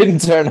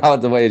didn't turn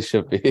out the way it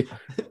should be.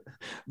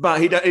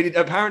 But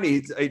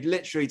he'd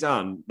literally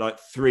done like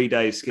 3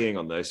 days skiing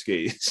on those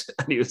skis,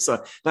 and he was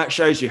like, that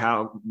shows you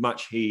how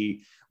much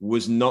he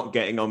was not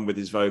getting on with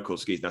his Vocal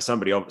skis. Now,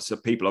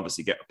 people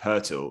obviously get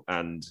Pertil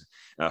and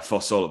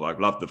Foss Solberg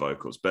love the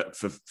Vocals, but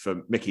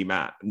for Mickey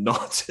Matt,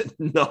 not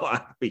a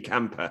happy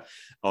camper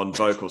on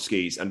Vocal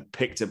skis, and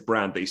picked a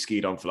brand that he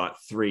skied on for like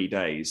 3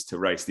 days to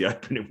race the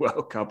opening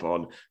World Cup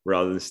on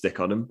rather than stick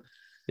on them.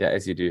 Yeah,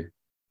 as you do.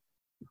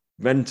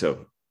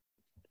 Mental.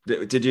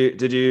 Did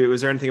you?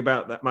 Was there anything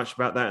about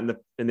that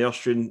in the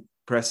Austrian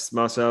press,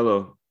 Marcel?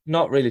 Or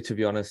not really, to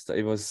be honest.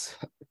 That was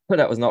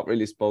not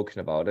really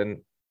spoken about,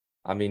 and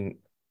I mean,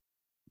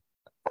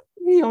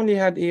 he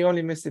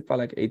only missed it by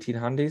like 18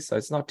 handies, so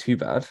it's not too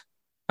bad.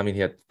 I mean,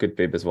 he had good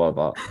bib as well,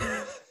 but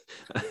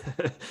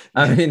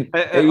I mean,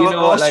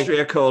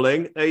 Austria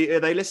calling. Are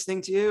they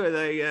listening to you? Are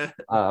they?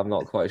 I'm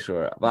not quite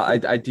sure,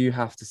 but I do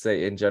have to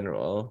say, in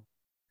general,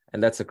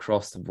 and that's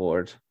across the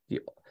board.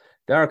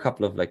 There are a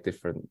couple of like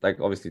different,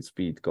 like obviously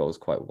speed goes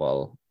quite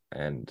well,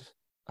 and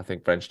I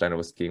think Brennsteiner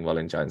was skiing well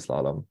in giant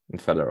slalom,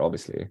 and Feller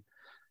obviously,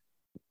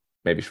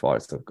 maybe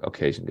Schwarz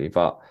occasionally,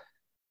 but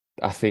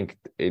I think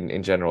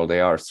in general they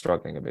are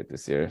struggling a bit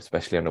this year,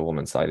 especially on the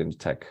women's side in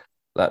tech.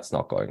 That's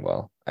not going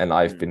well, and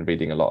I've been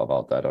reading a lot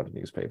about that on the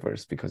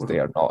newspapers, because they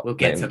are not. We'll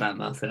get to that,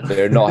 Marcel.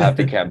 They're not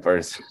happy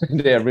campers.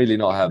 They are really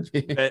not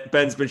happy.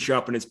 Ben's been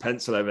sharpening his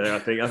pencil over there. I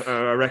think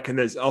I reckon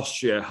there's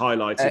Austria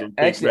highlighted. In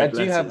actually,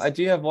 I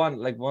do have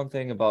one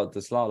thing about the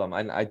slalom,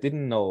 and I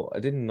didn't know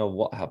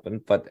what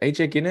happened, but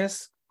AJ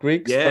Guinness,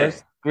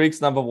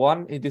 Greeks number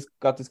one, he just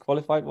got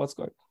disqualified. What's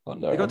going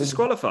on there? He got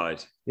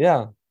disqualified.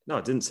 Yeah. No,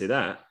 I didn't see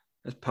that.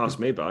 That's passed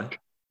me by.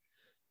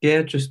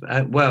 Yeah, just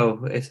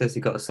well, it says he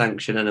got a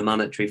sanction and a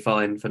monetary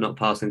fine for not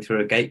passing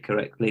through a gate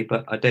correctly,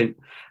 but I didn't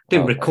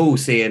Okay. recall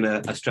seeing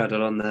a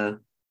straddle on the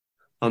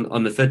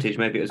footage.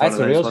 Maybe it was one That's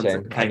of a those real ones that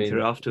shame. I came through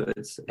mean,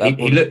 afterwards. He that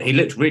he would, looked he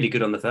looked really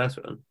good on the first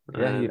one.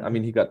 yeah, I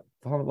mean, he got,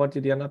 what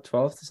did he end up,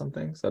 12th or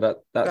something? So that's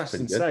That's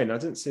pretty good. insane. I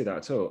didn't see that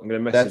at all. I'm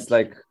going to That's message,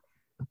 like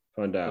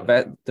find the out.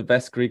 best, the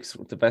best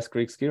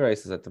Greek ski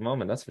races at the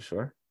moment. That's for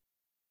sure.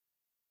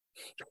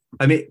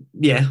 I mean,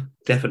 yeah,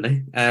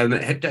 definitely.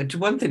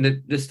 One thing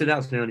that stood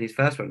out to me on his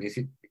first run is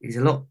he's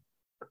a lot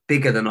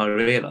bigger than I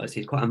realised.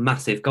 He's quite a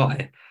massive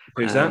guy.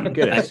 Who's that?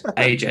 Guinness.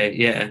 AJ,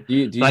 yeah. Do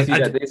you Like, see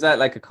that? Is that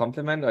like a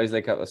compliment, or is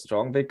like a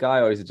strong big guy,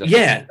 or is it just a big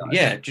yeah, guy?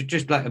 yeah,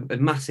 just like a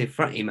massive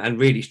frame and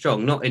really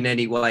strong. Not in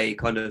any way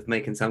kind of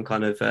making some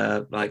kind of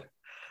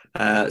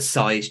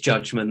size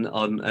judgment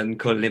on and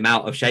calling him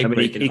out of I shape or mean,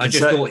 anything. I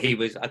just thought he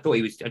was. I thought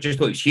he was. I just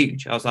thought he was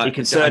huge. I was he like,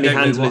 can I certainly don't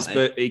know handle his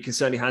why. he can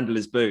certainly handle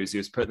his booze. He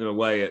was putting them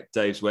away at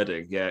Dave's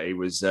wedding. Yeah, he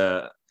was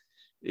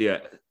yeah,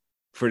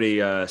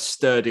 pretty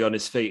sturdy on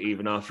his feet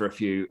even after a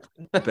few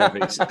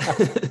bevies.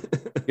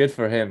 Good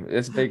for him.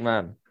 This big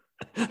man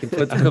can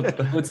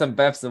put some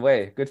bevs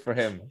away. Good for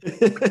him.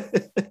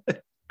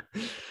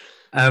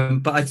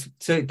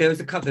 So there was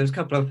a couple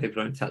of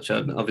people I want to touch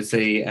on.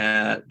 Obviously,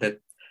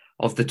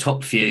 of the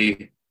top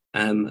few,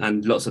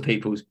 and lots of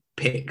people's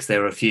picks.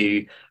 There were a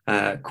few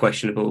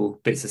questionable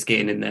bits of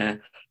skiing in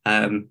there.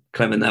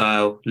 Clement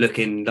Noel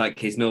looking like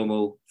his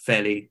normal,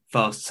 fairly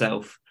fast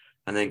self,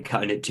 and then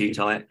cutting it too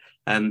tight.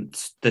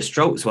 The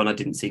Stroltz one I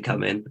didn't see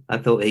coming. I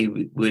thought he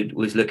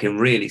was looking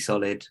really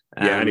solid.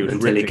 Yeah, and he was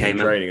until he ripping in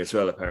came out. training as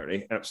well.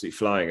 Apparently, absolutely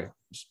flying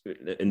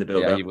in the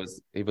build Yeah, up.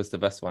 he was the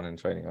best one in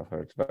training, I've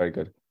heard. Very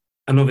good.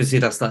 And obviously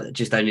that's like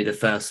just only the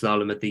first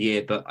slalom of the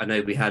year, but I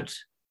know we had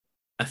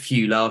a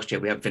few last year.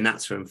 We had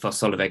Vinatsa and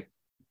Fossolive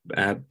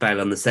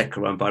bail on the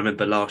second one, but I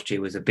remember last year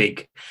was a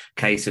big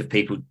case of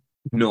people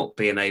not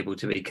being able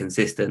to be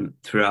consistent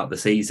throughout the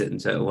season.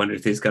 So I wonder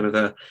if there's kind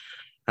of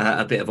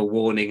a bit of a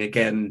warning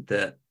again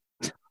that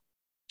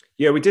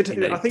Yeah, we did.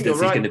 I think you're this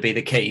is right. going to be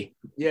the key.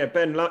 Yeah,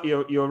 Ben,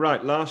 you're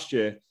right. Last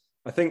year,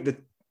 I think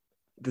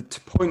the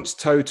points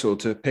total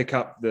to pick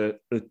up the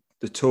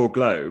Tour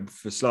Globe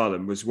for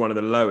slalom was one of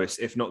the lowest,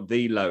 if not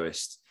the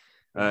lowest,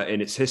 in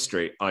its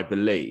history, I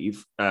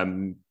believe.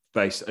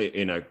 Based,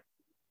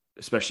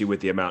 especially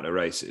with the amount of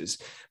races,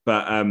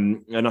 but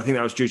and I think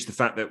that was due to the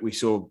fact that we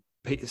saw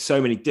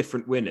so many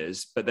different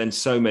winners, but then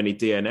so many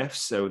DNFs,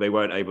 so they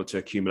weren't able to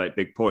accumulate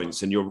big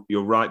points. And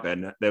you're right,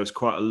 Ben. There was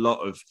quite a lot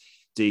of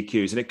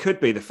DQs, and it could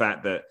be the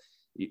fact that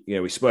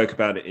we spoke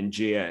about it in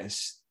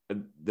GS.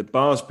 The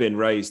bar's been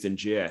raised in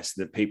GS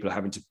that people are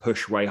having to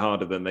push way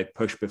harder than they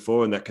pushed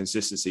before, and that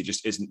consistency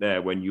just isn't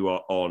there when you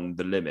are on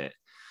the limit.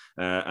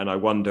 And I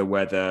wonder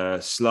whether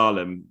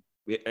slalom,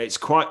 it's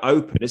quite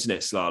open, isn't it?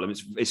 Slalom,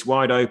 it's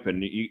wide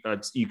open.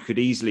 You could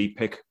easily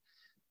pick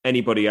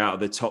anybody out of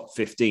the top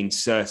 15.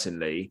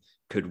 Certainly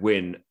could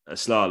win a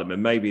slalom,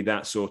 and maybe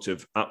that sort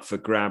of up for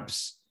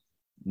grabs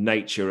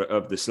nature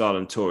of the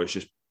slalom tour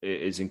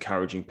is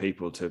encouraging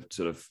people to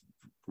sort of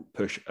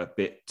push a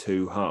bit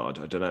too hard.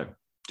 I don't know.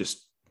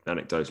 Just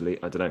anecdotally,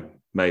 I don't know.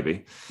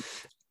 Maybe.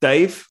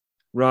 Dave,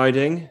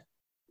 riding.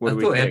 What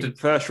do we think?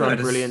 First run,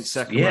 brilliant.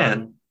 Second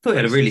run. Thought he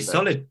had a really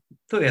solid.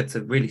 Thought he had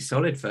a really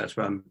solid first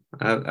run.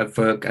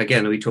 For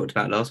again, we talked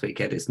about last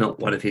weekend. It's not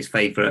one of his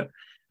favourite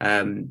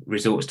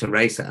resorts to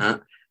race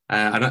at,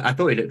 and I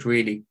thought he looked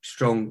really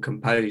strong,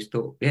 composed.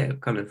 Thought, yeah,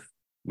 kind of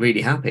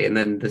really happy. And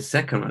then the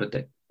second run, I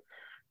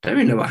don't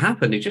even know what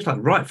happened. He just like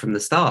right from the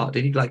start,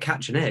 did he like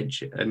catch an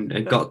edge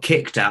and got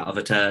kicked out of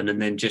a turn,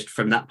 and then just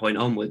from that point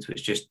onwards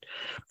was just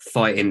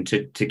fighting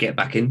to get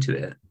back into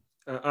it.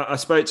 I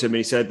spoke to him and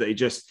he said that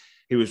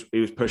he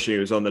was pushing, he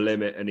was on the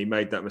limit, and he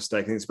made that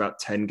mistake. I think it's about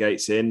 10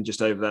 gates in,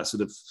 just over that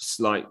sort of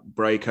slight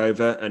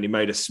breakover, and he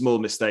made a small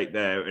mistake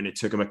there, and it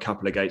took him a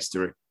couple of gates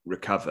to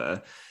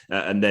recover.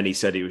 And then he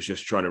said he was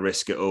just trying to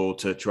risk it all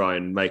to try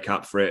and make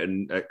up for it.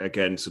 And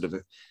again, sort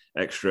of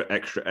extra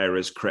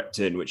errors crept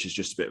in, which is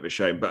just a bit of a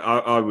shame. But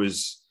I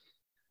was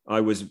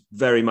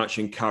very much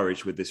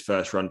encouraged with this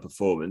first run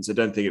performance. I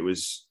don't think it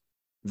was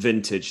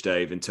vintage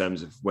Dave in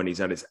terms of when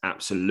he's at his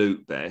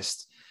absolute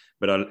best,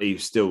 but he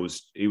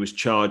was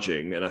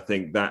charging. And I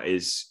think that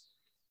is,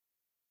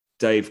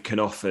 Dave can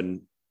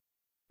often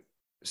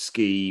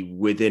ski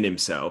within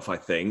himself, I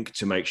think,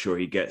 to make sure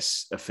he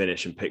gets a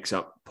finish and picks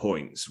up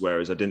points.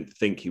 Whereas I didn't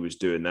think he was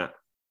doing that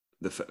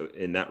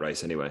in that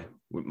race anyway.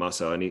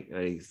 Marcel,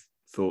 any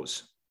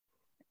thoughts?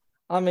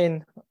 I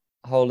mean,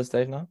 how old is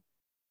Dave now?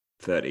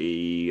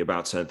 30,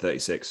 about to turn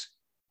 36.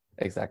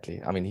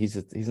 Exactly. I mean, he's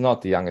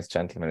not the youngest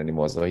gentleman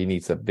anymore, so he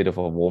needs a bit of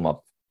a warm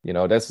up.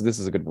 This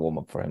is a good warm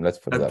up for him. Let's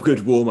put it that way.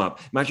 Good warm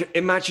up.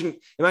 Imagine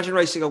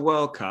racing a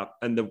World Cup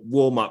and the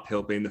warm up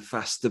hill being the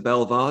Fasta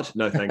Belvard.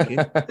 No, thank you.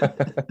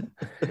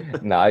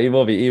 No, he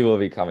will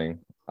be coming.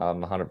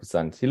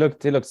 100%. He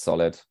looked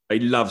solid. He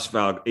loves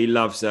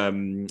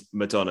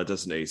Madonna,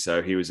 doesn't he?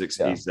 So he was.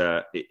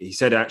 He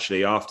said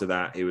actually after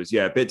that he was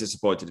a bit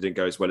disappointed it didn't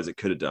go as well as it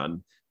could have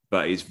done,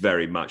 but he's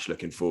very much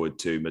looking forward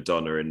to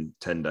Madonna in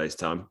 10 days'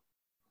 time.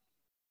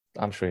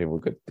 I'm sure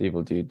he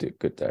will do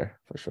good there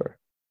for sure.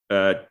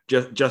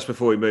 Just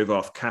before we move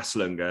off,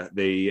 Kaslunger,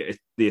 the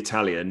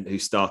Italian who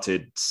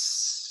started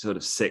sort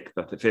of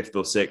fifth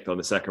or sixth on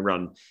the second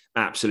run,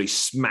 absolutely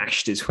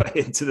smashed his way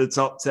into the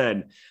top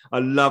 10. I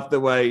love the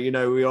way,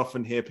 we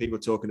often hear people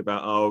talking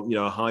about,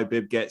 a high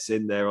bib gets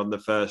in there on the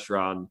first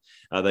run.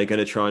 Are they going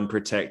to try and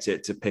protect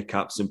it to pick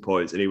up some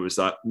points? And he was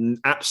like,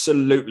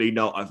 absolutely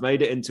not. I've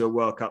made it into a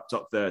World Cup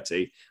top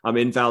 30. I'm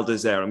in Val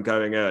d'Isère. I'm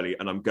going early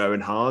and I'm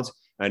going hard.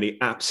 And he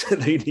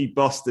absolutely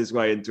bossed his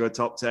way into a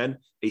top 10.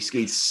 He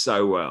skied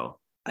so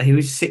well. He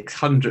was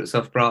 600ths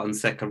off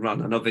Bratton's second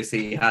run, and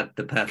obviously he had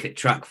the perfect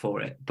track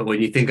for it. But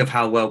when you think of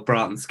how well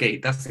Bratton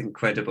skied, that's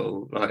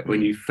incredible. Like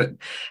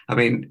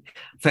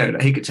fair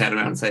enough. He could turn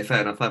around and say,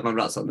 fair enough, I had my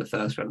ruts on the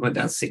first run, went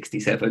down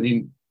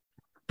 67.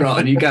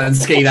 Bratton, you go and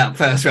ski that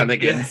first run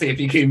again and see if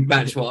you can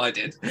match what I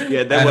did.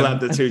 Yeah, then we'll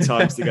have the 2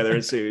 times together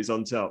and see who's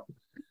on top.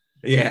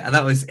 Yeah, and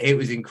it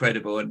was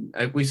incredible, and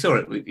we saw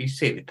it. You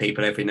see it with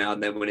people every now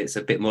and then when it's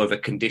a bit more of a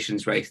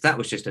conditions race. That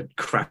was just a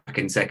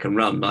cracking second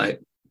run.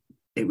 Like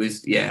it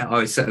was, I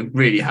was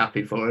really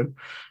happy for him.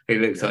 He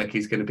looks like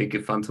he's going to be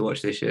good fun to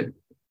watch this year.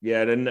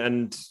 Yeah,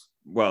 and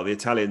the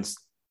Italians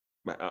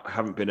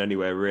haven't been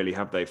anywhere really,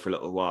 have they, for a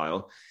little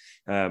while?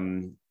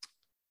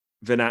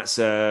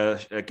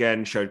 Vinazza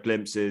again showed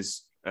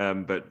glimpses,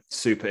 but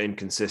super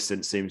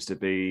inconsistent. Seems to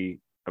be.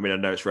 I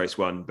know it's race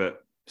 1, but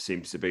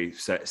seems to be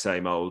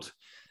same old.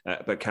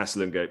 But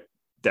Kaslunger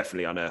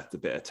definitely unearthed a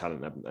bit of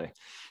talent, haven't they?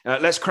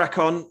 Let's crack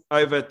on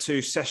over to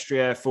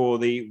Sestriere for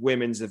the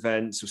women's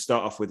events. We'll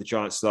start off with the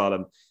giant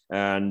slalom,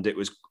 and it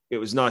was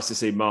nice to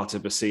see Marta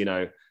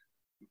Bassino,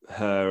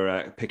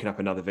 her picking up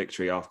another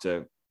victory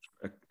after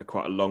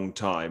quite a long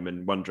time,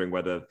 and wondering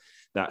whether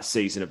that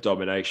season of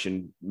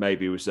domination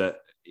maybe was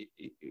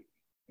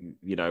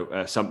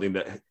something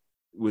that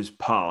was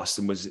past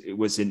and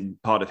was in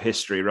part of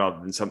history rather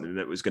than something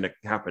that was going to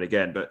happen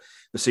again. But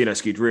Bassino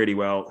skied really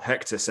well.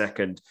 Hector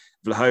second,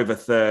 Vlhova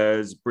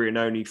third,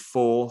 Brianoni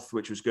fourth,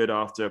 which was good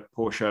after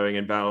poor showing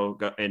in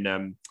over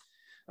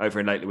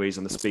in Lake Louise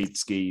on the speed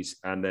skis,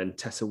 and then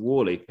Tessa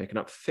Worley picking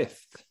up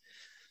fifth.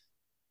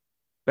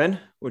 Ben,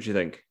 what do you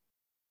think?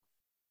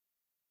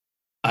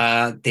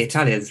 The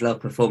Italians love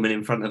performing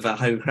in front of a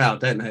home crowd,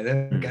 don't they?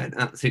 They're going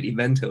absolutely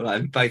mental.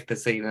 Like both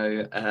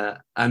Bassino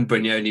and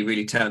Brignoni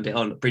really turned it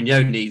on.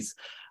 Brignoni's,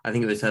 I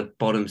think it was her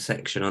bottom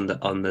section on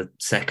the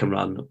second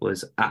run,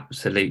 was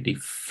absolutely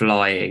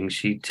flying.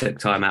 She took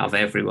time out of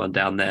everyone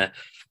down there.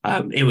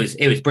 It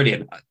was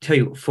brilliant. I tell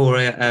you,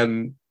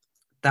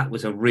 that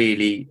was a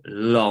really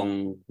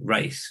long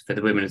race for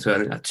the women as well.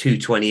 I think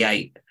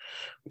 2:28,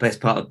 best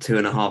part of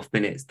 2.5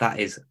 minutes. That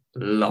is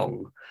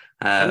long.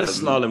 And the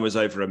slalom was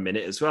over a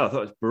minute as well. I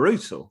thought it was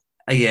brutal.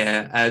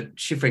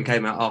 Schifrin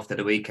came out after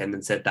the weekend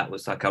and said that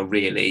was like a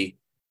really,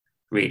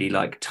 really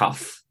like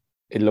tough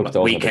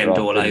weekend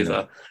all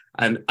over.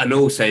 And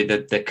also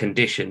the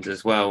conditions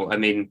as well.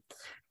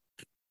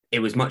 It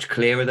was much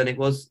clearer than it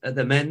was at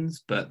the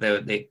men's, but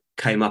they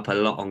came up a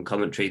lot on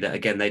commentary that,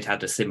 again, they'd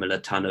had a similar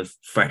ton of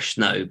fresh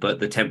snow, but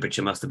the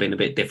temperature must have been a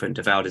bit different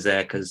to Val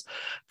d'Isère because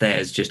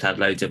theirs just had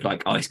loads of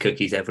like ice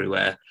cookies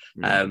everywhere,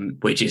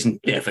 which is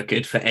never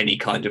good for any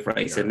kind of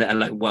racing and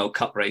like World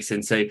Cup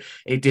racing. So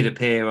it did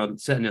appear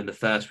certainly on the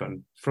first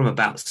run, from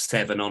about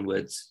 7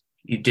 onwards,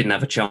 you didn't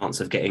have a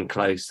chance of getting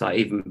close. Like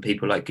even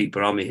people like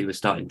Guparami, who was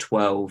starting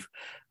 12,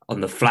 on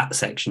the flat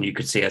section, you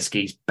could see her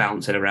skis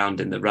bouncing around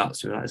in the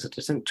ruts. We're like, I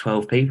just think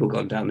 12 people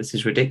gone down. This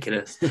is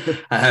ridiculous.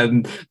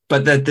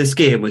 But the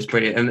skiing was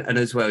brilliant. And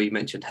as well, you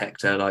mentioned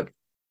Hector, like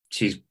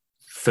she's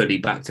fully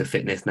back to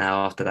fitness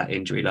now after that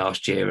injury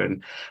last year.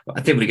 And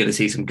I think we're going to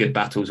see some good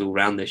battles all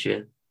around this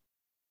year.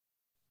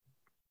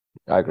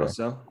 I agree.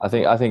 I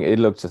think it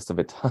looked just a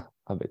bit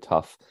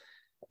tough.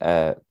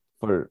 For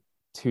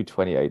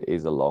 2:28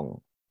 is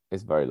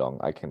very long.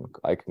 I can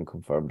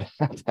confirm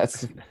that.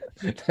 That's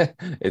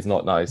it's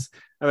not nice.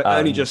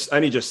 Only just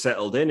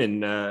settled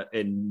in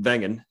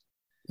Wengen.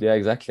 Yeah,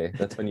 exactly.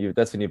 That's when you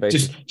basically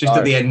just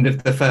at the end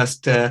of the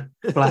first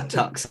flat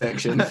tuck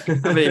section. I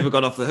haven't even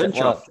gone off the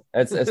Hunchoff.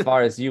 It's as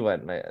far as you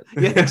went, mate.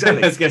 Yeah,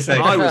 exactly.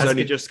 I was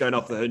only just going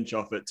off the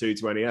Hunchoff at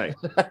 2:28.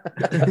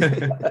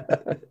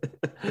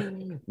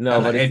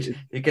 No, but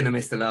you're going to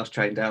miss the last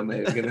train down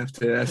there. You're going to have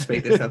to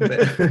speed this up a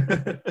bit.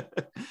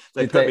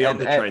 They put me on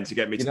the train to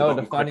get me to the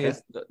bottom quicker.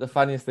 The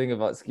funniest thing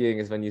about skiing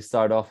is when you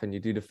start off and you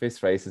do the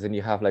FIS races and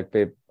you have like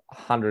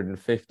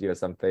 150 or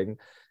something,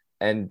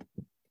 and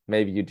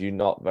maybe you do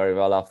not very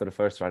well after the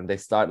first round. They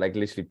start like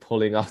literally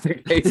pulling off the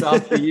gates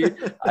after you.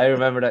 I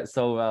remember that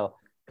so well.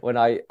 When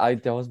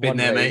there was been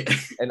there, mate.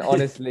 And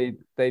honestly,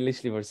 they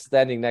literally were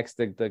standing next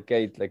to the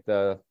gate, like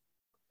the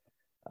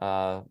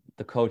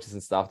coaches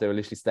and stuff. They were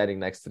literally standing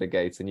next to the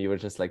gates, and you were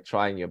just like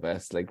trying your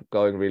best, like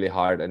going really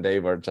hard, and they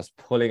were just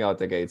pulling out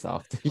the gates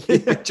after you.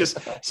 Just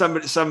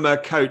some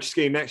coach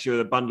skiing next to you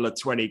with a bundle of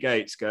 20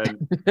 gates,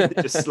 going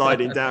just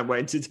sliding down,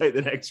 waiting to take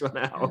the next one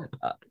out.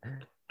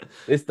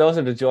 Those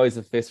are the joys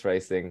of FIS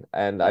racing,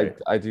 and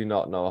I do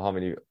not know how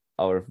many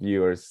our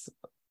viewers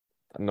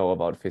know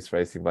about FIS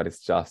racing, but it's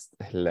just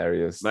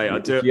hilarious.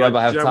 Mate, If you ever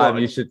have time,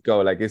 what? you should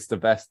go. Like, it's the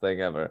best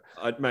thing ever.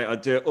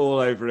 I'd do it all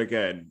over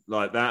again.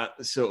 Like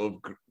that sort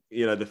of,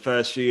 the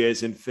first few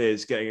years in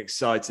FIS, getting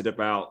excited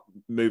about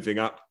moving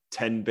up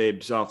 10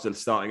 bibs after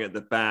starting at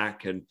the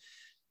back and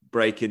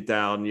breaking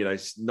down,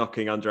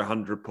 knocking under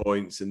 100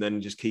 points and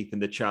then just keeping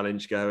the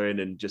challenge going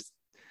and just.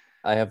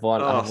 I have one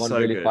so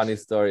really good. funny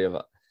story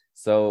about.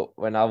 So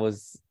when I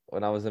was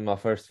in my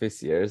first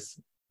FIS years,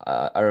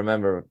 I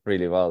remember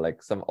really well,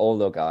 like some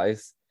older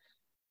guys,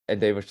 and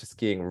they were just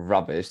skiing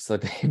rubbish. So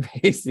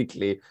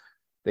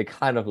they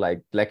kind of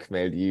like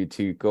blackmailed you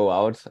to go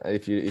out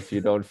if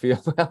you don't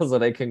feel well, so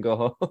they can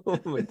go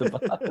home with the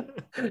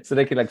bus. So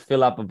they can like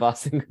fill up a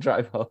bus and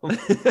drive home.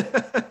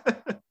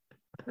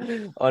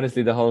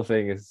 Honestly, the whole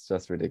thing is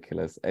just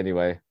ridiculous.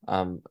 Anyway,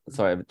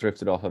 sorry, I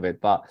drifted off a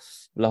bit, but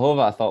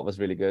Lahova I thought was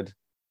really good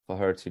for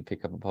her to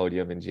pick up a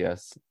podium in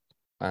GS.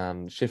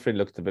 Schifrin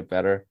looked a bit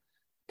better.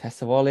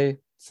 Tessa Wally,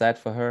 sad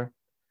for her.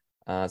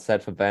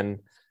 Sad for Ben.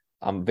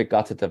 I'm a bit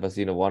gutted that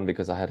Vasina won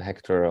because I had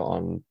Hector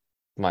on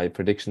my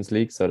predictions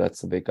league, so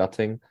that's a bit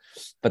gutting.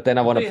 But then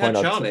I want to point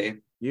out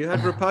Charlie. You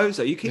had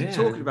Raposo. You keep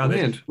talking about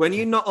weird. this. When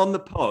you're not on the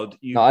pod,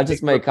 No, I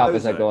just make Raposo up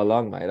as I go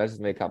along, mate. I just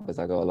make up as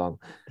I go along.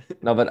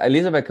 No, but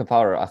Elisabeth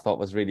Kapauer I thought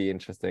was really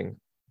interesting.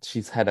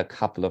 She's had a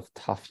couple of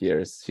tough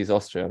years. She's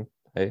Austrian.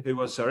 Hey? Who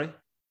was, sorry?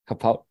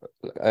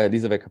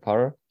 Elisabeth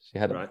Kapauer. She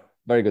had a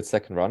very good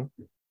second run.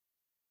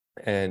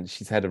 And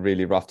she's had a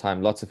really rough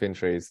time, lots of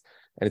injuries.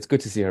 And it's good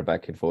to see her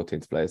back in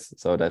 14th place.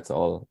 So that's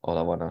all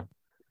I want to.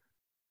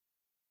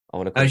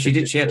 Oh, she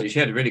did. She had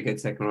a really good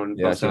second run.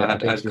 Yeah, she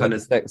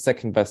had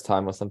second best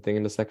time or something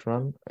in the second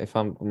run, if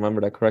I remember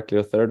that correctly,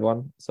 or third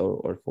one,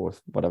 or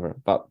fourth, whatever.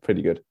 But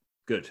pretty good.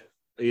 Good.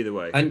 Either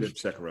way, good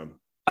second run.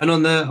 And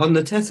on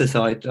the Tessa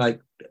side,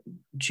 like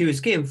she was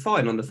skiing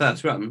fine on the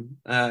first run.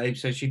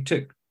 So she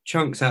took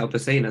chunks out of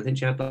Basina. I think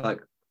she had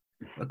like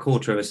a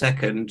quarter of a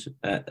second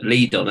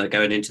lead on her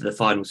going into the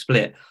final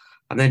split,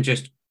 and then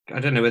I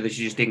don't know whether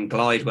she just didn't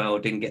glide well or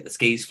didn't get the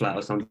skis flat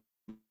or something.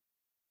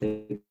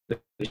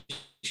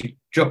 She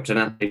dropped an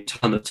absolute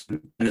ton of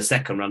time. In the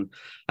second run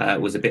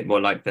was a bit more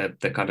like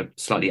the kind of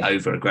slightly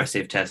over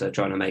aggressive Tessa,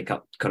 trying to make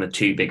up kind of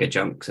too bigger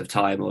chunks of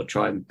time or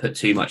try and put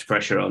too much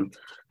pressure on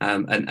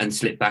and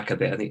slip back a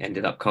bit. I think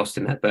ended up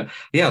costing that. But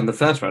yeah, on the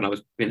first run I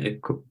was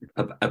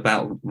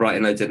about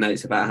writing loads of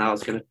notes about how I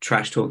was going to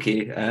trash talk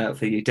you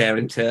for you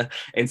daring to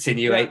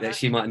insinuate that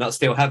she might not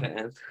still have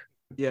it.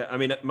 Yeah, I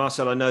mean,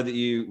 Marcel, I know that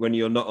you, when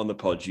you're not on the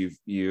pod,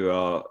 you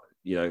are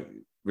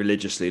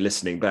religiously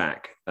listening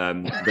back,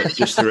 but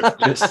just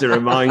to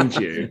remind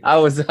you, I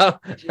was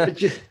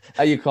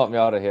you caught me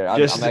out of here.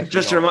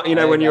 Just to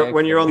remind when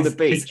you're on the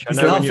beach.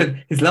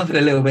 He's laughing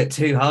a little bit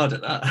too hard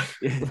at that.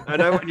 I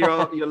know when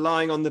you're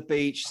lying on the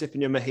beach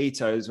sipping your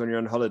mojitos when you're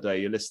on holiday,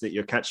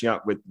 you're catching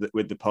up with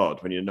the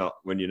pod when you're not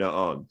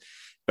on.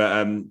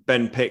 But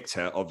Ben picked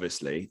her,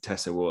 obviously,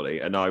 Tessa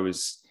Worley, and I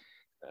was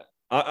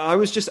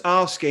just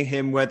asking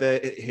him whether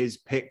his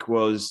pick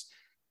was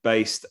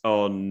based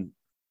on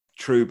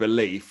true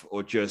belief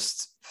or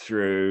just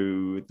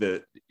through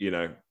the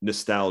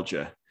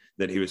nostalgia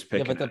that he was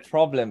picking. Yeah, but the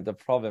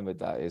problem with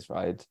that is,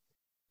 right,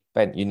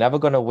 Ben, you're never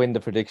gonna win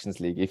the predictions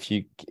league if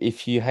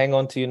you hang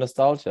on to your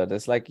nostalgia.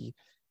 There's like you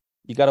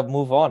gotta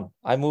move on.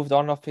 I moved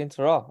on off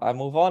Pinterah. I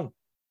move on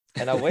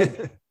and I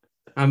win.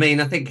 I mean,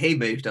 I think he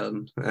moved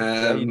on.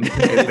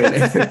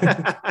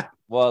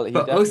 Well, he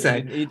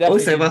definitely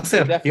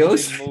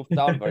moved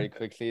down very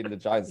quickly in the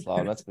Giant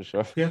Slalom, that's for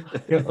sure. Yeah,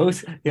 you're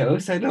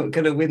also not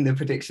going to win the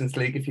predictions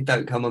league if you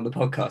don't come on the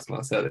podcast,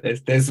 Marcel.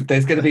 There's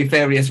going to be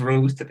various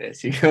rules to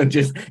this. You can't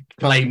just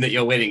claim that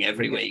you're winning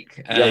every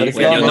week when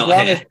you're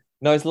not here.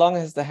 As long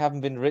as they haven't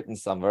been written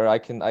somewhere, I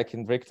can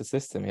break the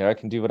system here. I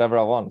can do whatever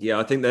I want. Yeah,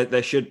 I think that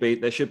there should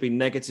be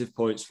negative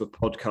points for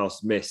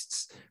podcast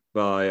missed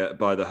by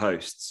the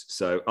hosts.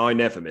 So I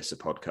never miss a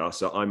podcast.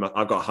 So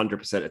I've got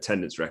 100%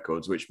 attendance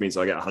records, which means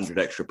I get 100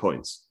 extra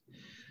points.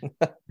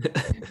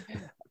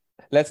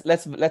 Let's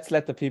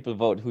let the people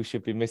vote who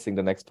should be missing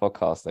the next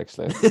podcast.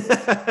 Actually,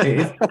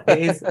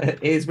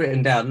 it is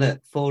written down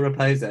that 4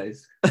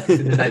 Raposos.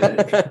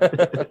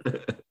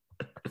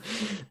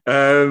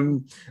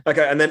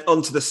 Okay, and then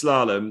onto the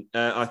slalom.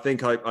 I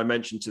think I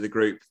mentioned to the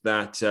group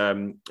that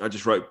I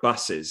just wrote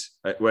buses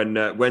when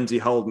Wendy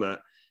Holdner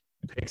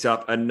picked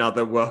up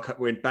another World Cup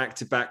win,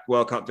 back-to-back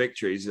World Cup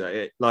victories.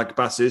 Like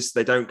buses,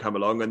 they don't come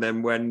along, and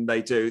then when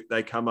they do,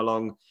 they come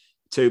along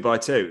 2 by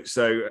 2.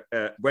 So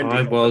Wendy,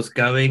 I was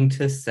going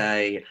to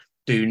say,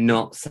 do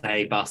not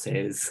say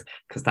buses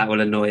because that will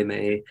annoy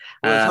me.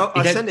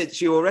 I sent it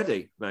to you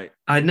already, mate.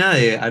 I know.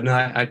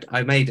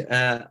 I made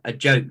a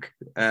joke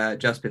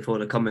just before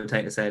the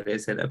commentator said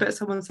it. Said, I bet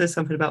someone says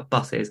something about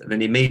buses, and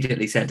then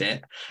immediately said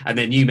it, and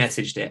then you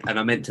messaged it, and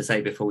I meant to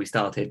say before we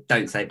started,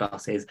 don't say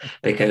buses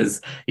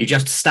because you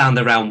just stand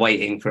around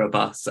waiting for a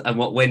bus, and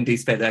what Wendy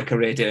spent her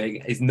career doing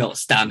is not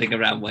standing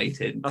around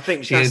waiting. I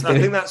think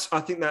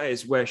that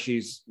is where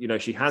she's,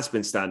 she has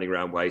been standing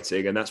around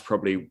waiting, and that's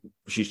probably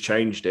she's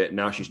changed it.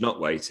 Now she's not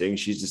waiting.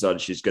 She's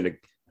decided she's going to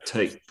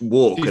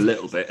walk a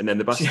little bit, and then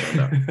the bus turned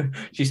up.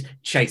 She's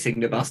chasing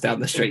the bus down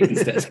the street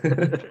instead.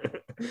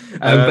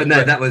 But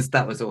no, that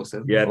was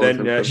awesome. Yeah,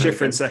 awesome then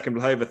Schifrin second,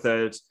 Vlhova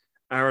third.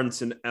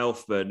 Aronson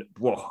Elfman,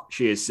 whoa,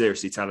 she is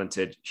seriously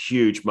talented.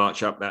 Huge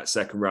march up that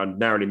second round,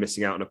 narrowly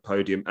missing out on a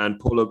podium. And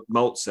Paula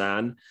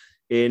Moltzan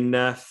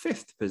in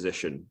fifth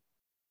position.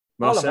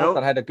 Marcel? Paula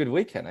Moltzan had a good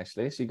weekend,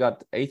 actually. She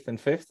got 8th and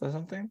 5th or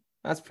something.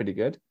 That's pretty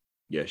good.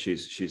 Yeah,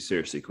 she's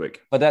seriously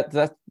quick. But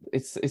that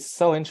it's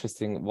so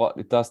interesting what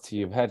it does to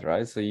your head,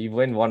 right? So you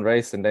win one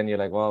race and then you're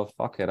like, well,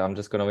 fuck it, I'm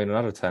just going to win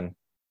another 10.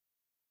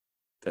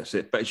 That's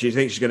it. But she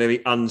thinks she's going to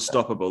be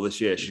unstoppable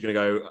this year. She's going to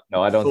go.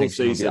 No, I don't think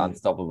she'll be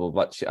unstoppable.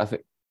 But she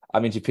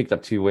picked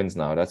up 2 wins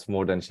now. That's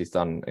more than she's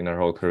done in her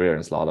whole career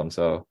in slalom.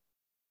 So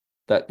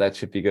that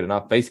should be good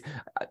enough. Basically,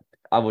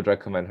 I would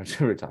recommend her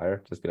to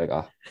retire. Just be like,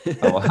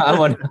 I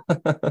want.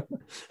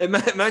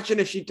 Imagine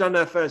if she'd done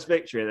her first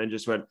victory and then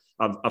just went,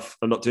 I'm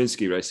not doing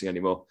ski racing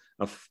anymore.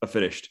 I've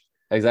finished.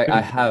 Exactly.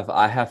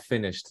 I have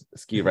finished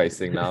ski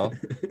racing now,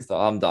 so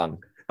I'm done.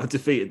 I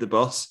defeated the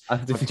boss. I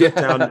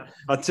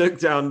took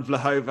down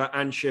Vlhova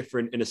and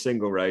Schifrin in a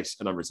single race,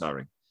 and I'm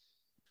retiring.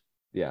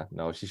 Yeah,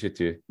 no, she should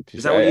too.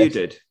 Is that what you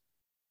did?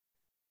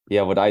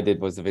 Yeah, what I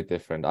did was a bit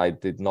different. I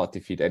did not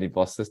defeat any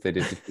bosses. They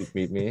did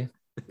defeat me.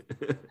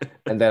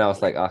 And then I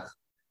was like,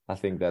 I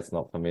think that's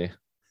not for me.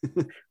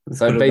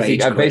 So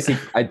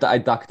I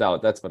ducked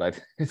out. That's what I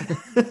did.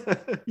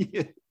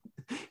 Yeah.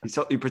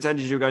 You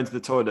pretended you were going to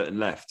the toilet and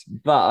left.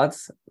 But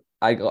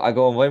I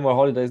go on way more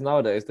holidays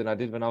nowadays than I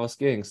did when I was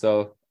skiing.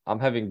 So I'm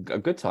having a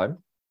good time.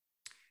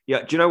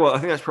 Yeah. Do you know what? I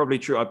think that's probably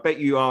true. I bet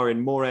you are in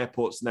more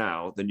airports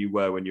now than you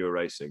were when you were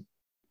racing.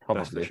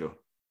 Probably. That's for sure.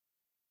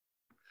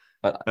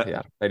 But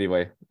yeah,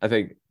 anyway, I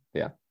think,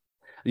 yeah.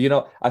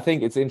 I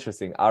think it's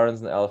interesting.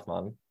 Aronson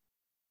Elfman.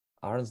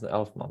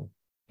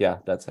 Yeah,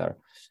 that's her.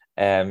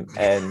 And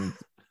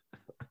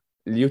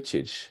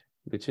Lucic,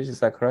 is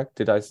that correct?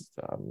 Did I?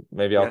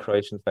 Maybe our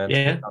Croatian fans.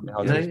 Yeah,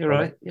 you're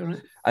right.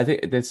 I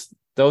think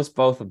those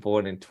both were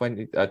born in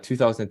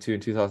 2002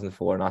 and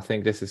 2004, and I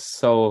think this is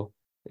so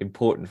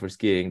important for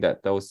skiing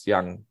that those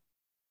young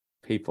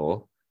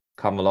people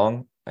come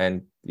along,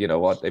 and you know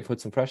what, they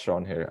put some pressure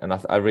on here, and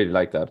I really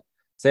like that.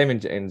 Same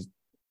with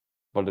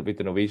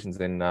the Norwegians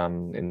in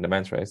the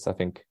men's race. I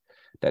think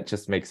that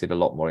just makes it a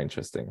lot more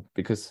interesting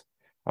because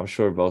I'm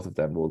sure both of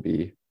them will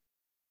be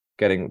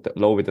getting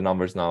low with the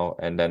numbers now,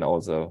 and then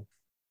also,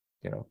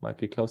 might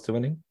be close to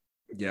winning.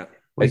 Yeah,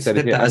 I said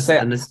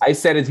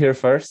it here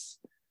first.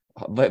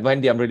 But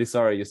Wendy, I'm really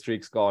sorry, your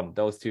streak's gone.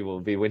 Those two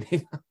will be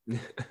winning.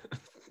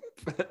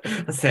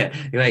 That's it.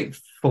 You make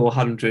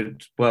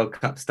 400 World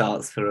Cup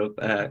starts for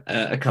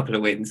a couple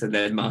of wins, and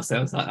then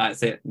Marcel's like,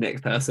 "That's it.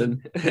 Next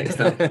person, next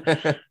up."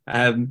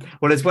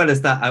 Well, as well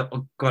as that,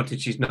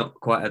 granted, she's not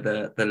quite at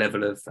the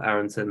level of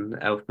Aronson,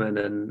 Elfman,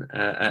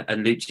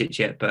 and Lucic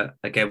yet. But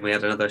again, we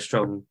had another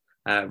strong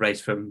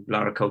race from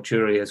Lara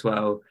Colturi as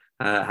well.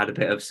 Had a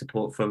bit of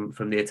support from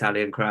the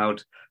Italian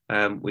crowd.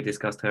 We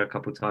discussed her a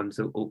couple of times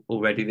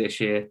already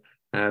this year.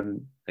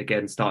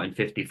 Again, starting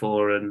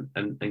 54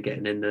 and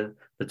getting in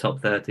the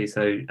top 30.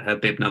 So her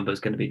bib number is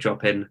going to be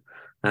dropping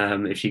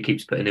if she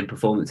keeps putting in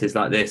performances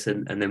like this,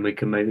 and then we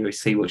can maybe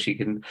see what she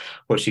can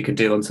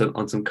do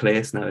on some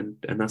clear snow,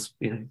 and that's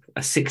a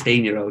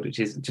 16-year-old, which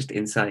is just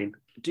insane.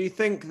 Do you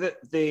think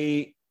that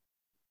the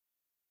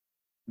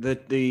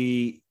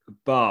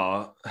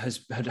bar has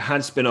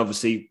been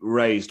obviously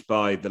raised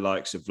by the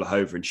likes of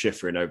Vlhova and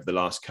Schifrin over the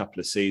last couple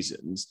of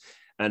seasons,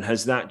 and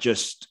has that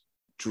just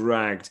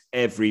dragged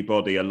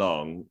everybody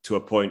along to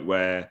a point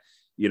where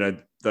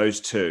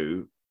those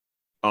two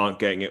aren't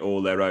getting it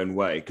all their own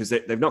way, because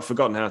they've not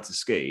forgotten how to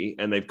ski,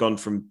 and they've gone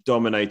from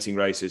dominating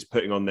races,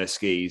 putting on their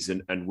skis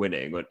and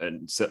winning,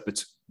 and so,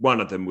 but one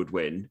of them would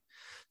win,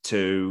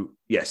 to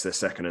yes, they're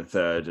second and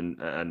third, and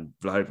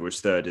Vlhova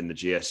was third in the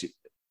GS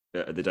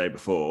the day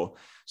before.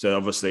 So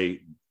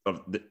obviously,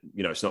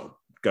 it's not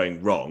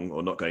going wrong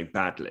or not going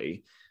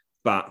badly,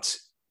 but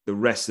the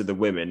rest of the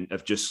women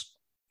have just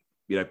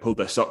pulled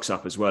their socks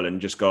up as well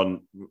and just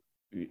gone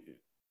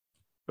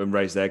and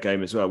raised their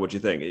game as well. What do you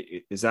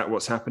think? Is that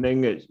what's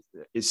happening?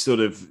 It's sort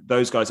of,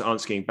 those guys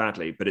aren't skiing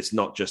badly, but it's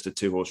not just a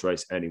 2-horse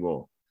race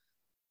anymore.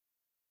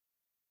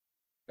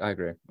 I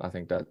agree. I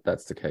think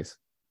that's the case.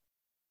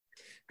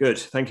 Good.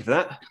 Thank you for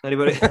that.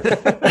 Anybody?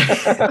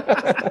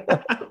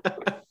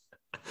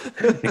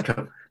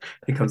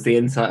 Here comes the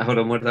insight. Hold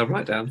on, what did I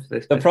write down for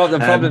this? The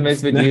problem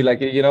is with you,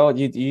 like,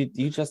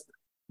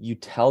 you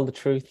tell the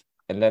truth,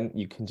 and then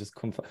you can just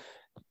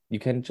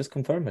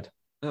confirm it.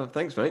 Oh,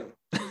 thanks, mate.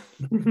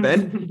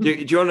 Ben, do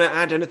you want to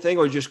add anything,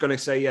 or are you just going to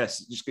say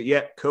yes? Just go,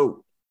 yeah,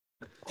 cool.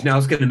 No, I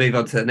was going to move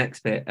on to the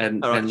next bit.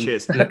 And all right,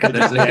 cheers. Look at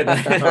the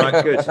all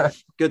right,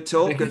 good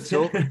talk.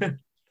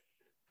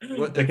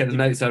 Look at the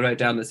notes I wrote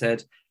down that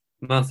said,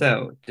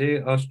 Marcel,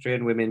 do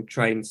Austrian women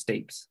train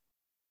steeps?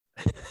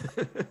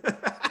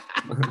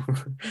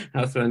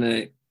 That's what I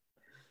know.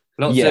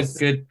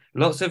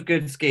 Lots of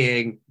good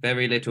skiing,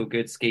 very little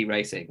good ski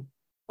racing.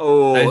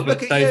 Oh,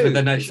 those were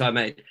the notes I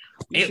made.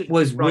 It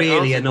was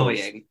really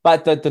annoying.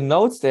 But the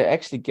notes, they're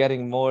actually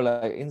getting more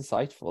like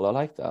insightful. I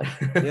like that.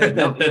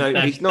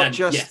 Yeah, he's not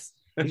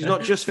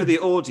just for the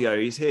audio.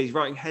 He's here. He's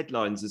writing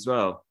headlines as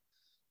well.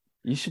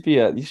 You should be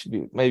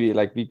maybe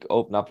like we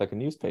open up like a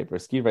newspaper,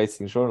 ski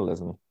racing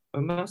journalism.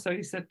 Well, Marcel,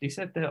 you said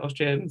the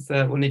Austrians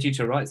wanted you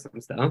to write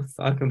some stuff.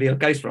 I can be a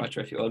ghostwriter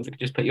if you want. You can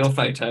just put your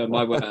photo and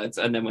my words,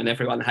 and then when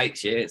everyone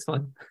hates you, it's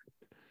fine.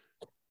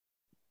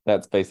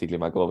 That's basically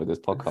my goal with this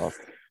podcast.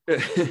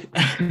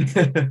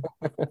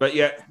 But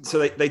yeah,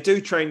 so they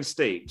do train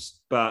steeps,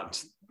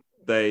 but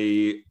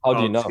they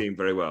aren't skiing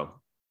very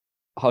well.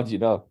 How do you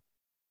know?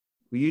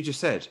 Well, you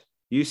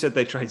said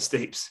they train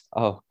steeps.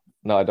 Oh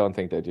no, I don't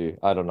think they do.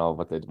 I don't know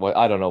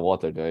I don't know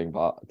what they're doing,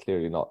 but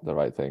clearly not the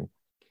right thing.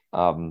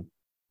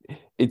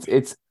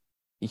 It's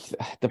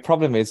the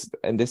problem is,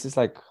 and this is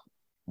like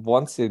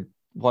once a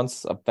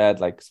bad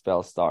like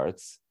spell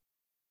starts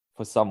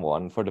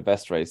for the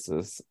best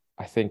races,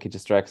 I think it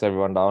just drags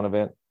everyone down a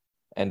bit,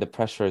 and the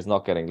pressure is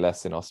not getting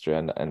less in Austria,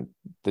 and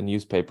the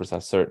newspapers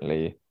are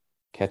certainly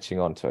catching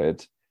on to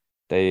it.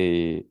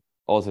 They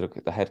also look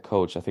at the head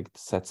coach, I think,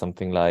 said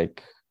something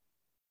like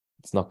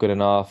it's not good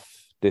enough,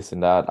 this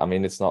and that. I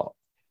mean, it's not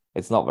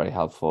very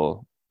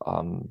helpful.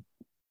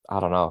 I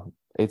don't know.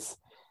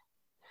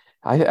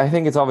 I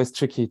think it's always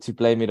tricky to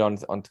blame it on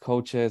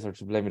coaches or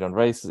to blame it on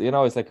races.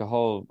 It's like a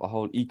whole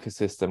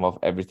ecosystem of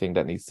everything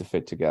that needs to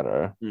fit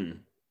together.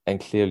 And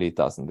clearly it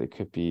doesn't. It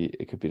could be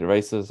the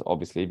races,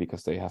 obviously,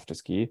 because they have to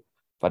ski,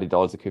 but it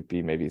also could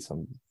be maybe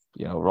some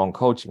wrong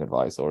coaching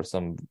advice, or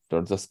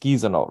the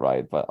skis are not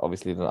right, but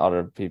obviously then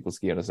other people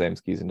ski on the same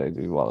skis and they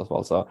do well as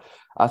well. So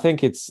I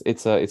think it's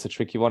a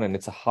tricky one, and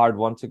it's a hard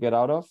one to get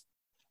out of.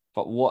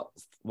 But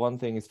one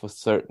thing is for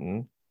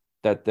certain,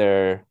 that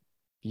their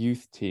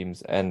youth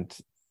teams and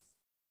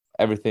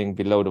everything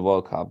below the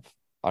World Cup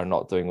are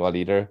not doing well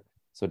either.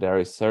 So there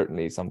is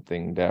certainly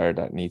something there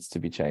that needs to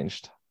be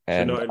changed.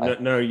 And so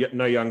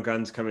no young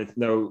guns coming.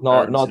 Not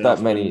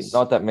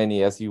that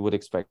many as you would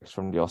expect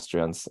from the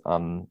Austrians.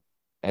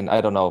 And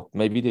I don't know,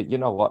 maybe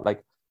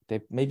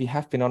they maybe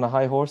have been on a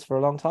high horse for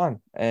a long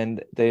time,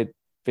 and they've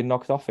been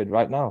knocked off it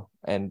right now,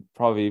 and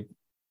probably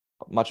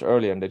much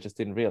earlier, and they just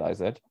didn't realize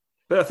it.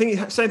 But I think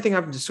the same thing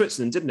happened to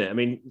Switzerland, didn't it? I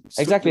mean,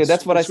 exactly.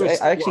 That's what I said.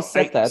 I actually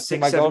said that to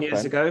my girlfriend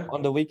years ago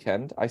on the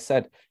weekend. I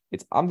said,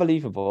 it's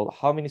unbelievable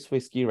how many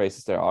Swiss ski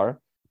races there are.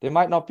 They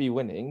might not be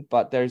winning,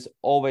 but there's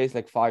always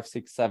like 5,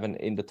 6, 7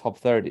 in the top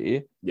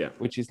 30. Yeah.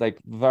 Which is like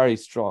very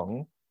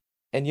strong.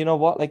 And you know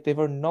what? Like they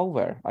were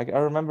nowhere. I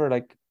remember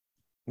like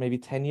maybe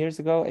 10 years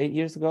ago, 8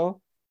 years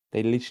ago,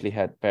 they literally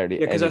had barely.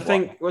 Yeah, because I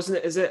think was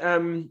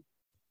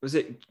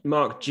it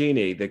Mark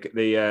Genie,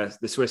 the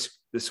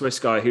Swiss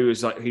guy who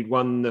was like he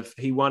won a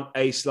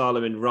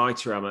slalom in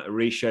Reiteram at a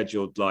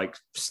rescheduled like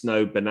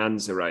snow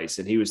bonanza race,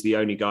 and he was the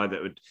only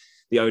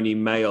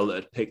male that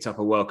had picked up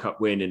a World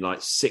Cup win in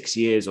like 6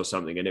 years or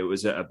something, and it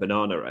was at a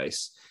banana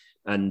race.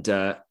 And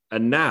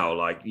now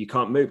like you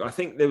can't move. I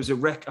think it was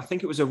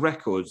a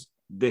record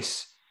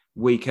this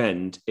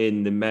weekend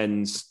in the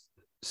men's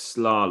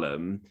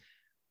slalom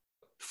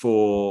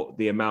for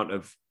the amount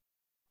of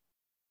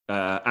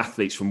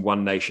athletes from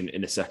one nation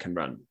in a second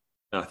run.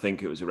 I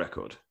think it was a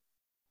record.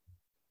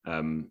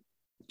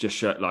 Just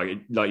show, like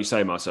you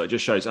say, Marcel, it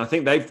just shows. I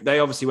think they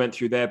obviously went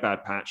through their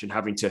bad patch and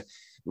having to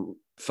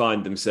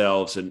find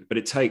themselves, but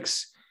it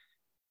takes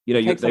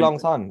it takes a long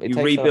time.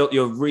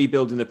 You're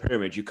rebuilding the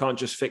pyramid. You can't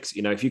just fix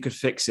it. If you could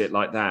fix it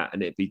like that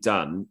and it'd be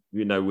done,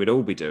 we'd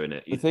all be doing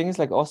it. The thing is,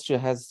 like Austria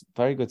has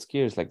very good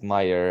skiers like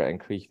Meyer and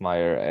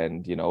Kriechmeier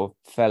and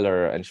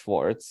Feller and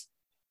Schwartz.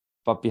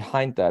 But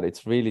behind that,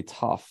 it's really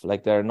tough.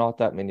 Like there are not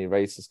that many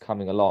races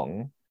coming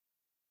along.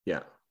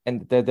 Yeah.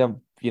 And they're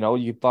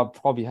you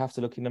probably have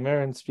to look in the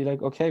mirror and be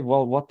like, okay,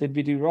 well, what did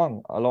we do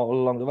wrong all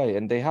along the way?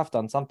 And they have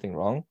done something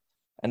wrong.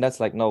 And that's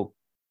like no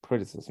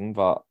criticism,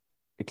 but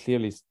it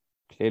clearly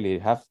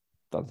have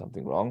done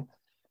something wrong.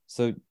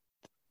 So,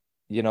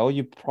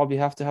 you probably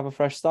have to have a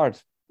fresh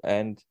start,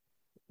 and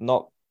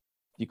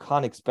you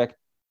can't expect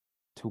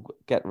to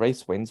get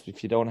race wins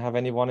if you don't have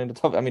anyone in the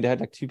top. I mean, they had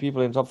like 2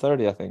 people in the top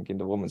 30, I think, in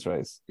the women's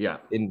race. Yeah.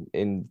 In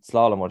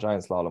slalom or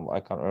giant slalom,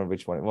 I can't remember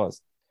which one it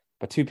was,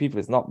 but 2 people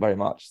is not very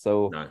much.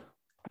 So, no.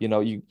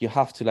 You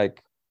have to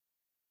like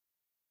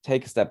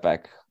take a step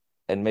back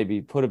and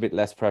maybe put a bit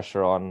less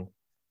pressure on.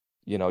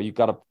 You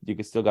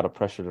still gotta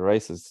pressure the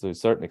races to a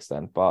certain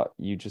extent, but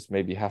you just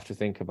maybe have to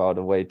think about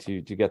a way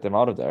to get them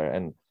out of there.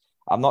 And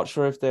I'm not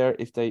sure if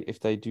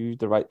they do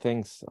the right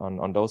things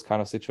on those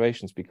kind of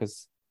situations,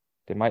 because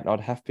they might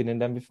not have been in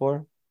them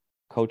before.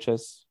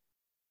 Coaches,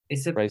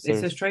 it's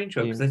a strange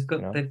one, because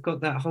they've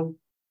got that whole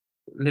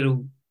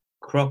little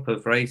crop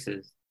of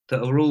races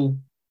that are all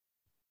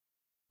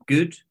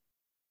good.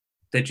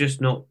 They're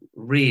just not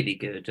really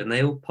good, and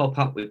they all pop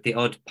up with the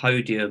odd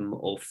podium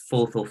or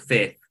 4th or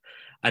 5th,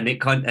 and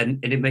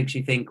it makes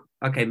you think,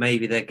 okay,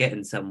 maybe they're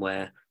getting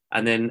somewhere.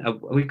 And then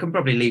we can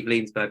probably leave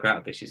Leensberger out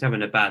of this. She's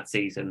having a bad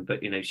season, but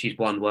she's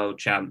won world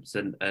champs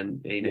and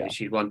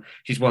she's won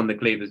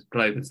the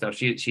globe and stuff.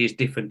 She is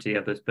different to the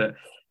others, but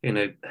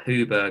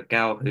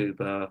Gal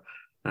Huber,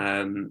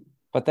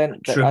 But then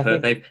I Tripper,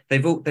 think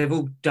they've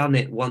all done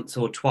it once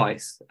or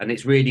twice, and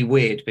it's really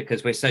weird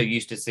because we're so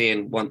used to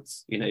seeing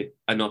once,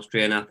 an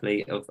Austrian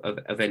athlete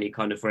of any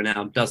kind of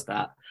renown does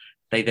that,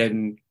 they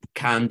then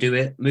can do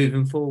it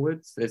moving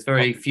forwards. There's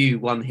very few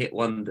one-hit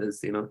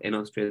wonders, in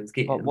Austrian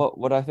skiing. but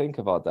what I think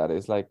about that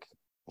is like,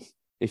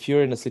 if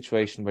you're in a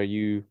situation where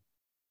you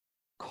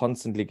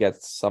constantly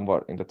get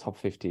somewhat in the top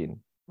 15,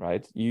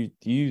 right?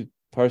 You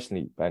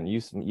personally, Ben,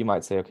 you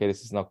might say, okay,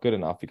 this is not good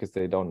enough because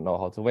they don't know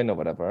how to win or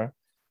whatever.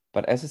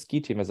 But as a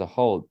ski team as a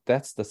whole,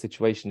 that's the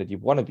situation that you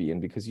want to be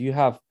in, because you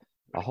have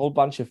a whole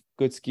bunch of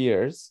good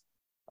skiers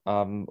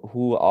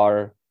who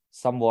are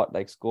somewhat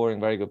like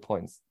scoring very good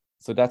points.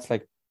 So that's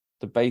like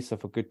the base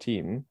of a good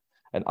team.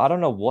 And I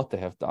don't know what they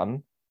have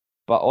done,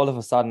 but all of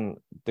a sudden,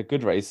 the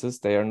good races,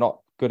 they are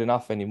not good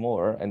enough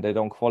anymore and they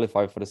don't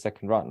qualify for the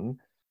second run.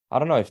 I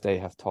don't know if they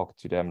have talked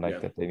to them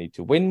like that they need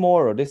to win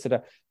more or this or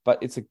that, but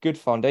it's a good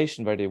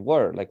foundation where they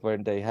were, like where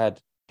they had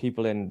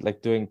people in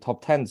like doing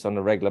top 10s on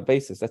a regular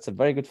basis. That's a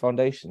very good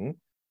foundation.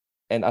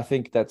 And I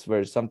think that's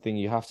where something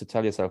you have to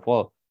tell yourself,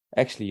 well,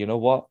 actually, you know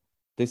what?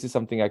 This is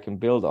something I can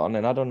build on.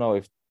 And I don't know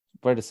if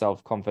where the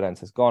self-confidence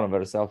has gone and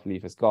where the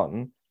self-belief has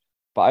gone.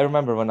 But I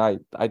remember when I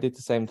did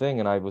the same thing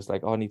and I was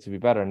like, oh, I need to be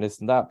better and this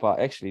and that. But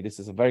actually, this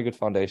is a very good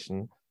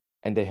foundation.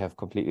 And they have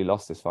completely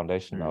lost this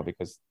foundation now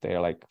because they're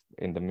like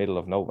in the middle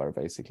of nowhere,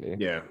 basically.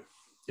 Yeah.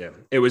 Yeah.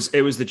 It was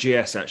the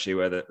GS actually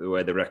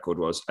where the record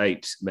was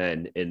 8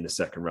 men in the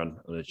second run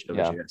on a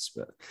GS.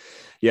 But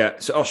yeah,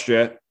 so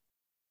Austria,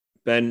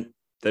 Ben,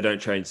 they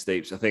don't train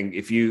steeps. I think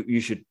if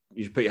you should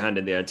put your hand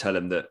in the air and tell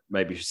them that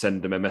maybe you should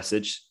send them a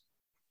message.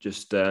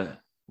 Just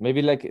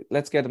maybe like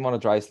let's get them on a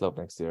dry slope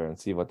next year and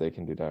see what they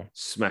can do there.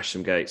 Smash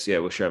some gates. Yeah,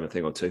 we'll show them a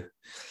thing or two.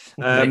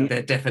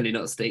 They're definitely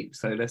not steep,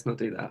 so let's not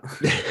do that.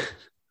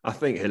 I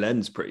think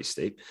Helene's pretty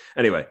steep.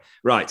 Anyway,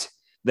 right.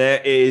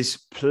 There is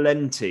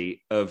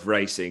plenty of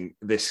racing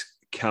this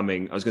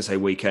coming, I was going to say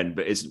weekend,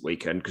 but it isn't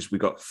weekend because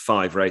we've got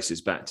 5 races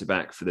back to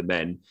back for the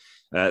men.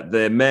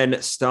 The men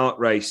start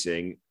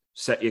racing.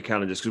 Set your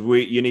calendars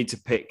because you need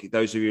to pick.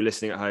 Those of you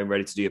listening at home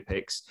ready to do your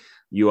picks,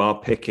 you are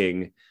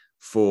picking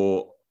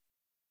for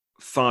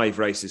 5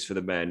 races for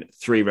the men,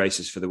 3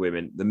 races for the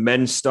women. The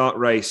men start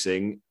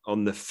racing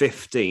on the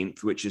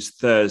 15th, which is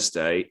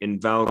Thursday in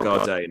Val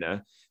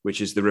Gardena,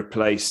 which is the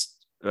replaced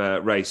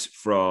race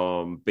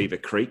from Beaver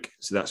Creek.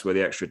 So that's where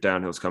the extra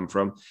downhills come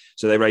from.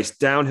 So they race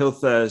downhill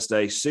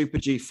Thursday, Super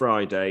G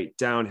Friday,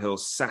 downhill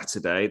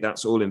Saturday.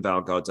 That's all in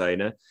Val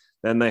Gardena.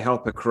 Then they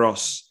hop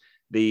across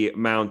the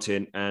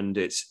mountain and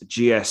it's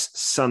GS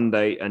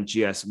Sunday and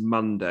GS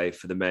Monday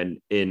for the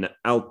men in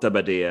Alta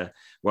Badia.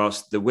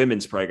 Whilst the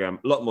women's program,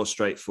 a lot more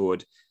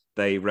straightforward.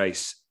 They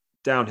race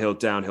downhill,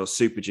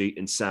 Super G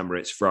in St.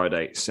 Moritz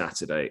Friday,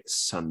 Saturday,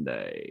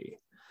 Sunday.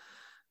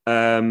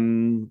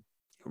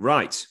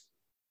 Right.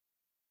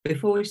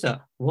 Before we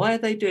start, why are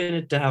they doing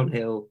a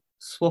downhill,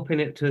 swapping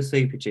it to a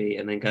Super G,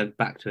 and then going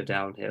back to a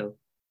downhill?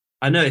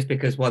 I know it's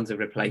because one's a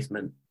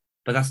replacement,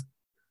 but that's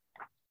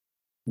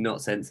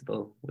not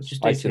sensible. Let's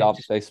just spice it up.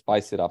 They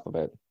spice it up a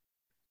bit.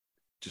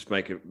 Just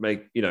make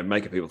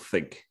people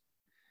think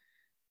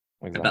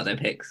about their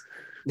picks.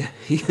 Do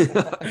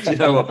you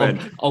know what,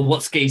 Ben? On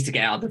what skis to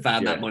get out of the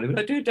van that morning? Would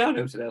I do a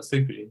downhill today or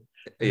Super G?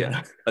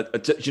 Yeah.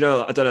 Do you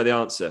know? I don't know the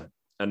answer.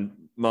 And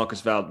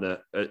Marcus Waldner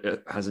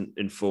hasn't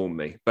informed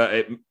me,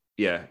 but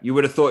you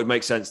would have thought it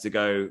makes sense to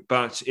go.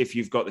 But if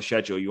you've got the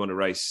schedule, you want to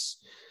race,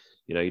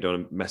 you don't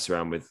want to mess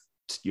around with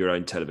your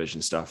own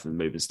television stuff and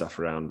moving stuff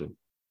around.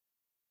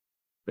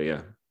 But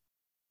yeah,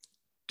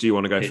 do you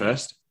want to go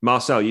first?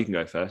 Marcel, you can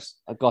go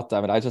first. God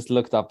damn it. I just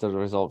looked up the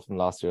result from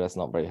last year. That's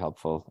not very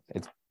helpful.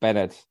 It's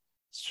Bennett,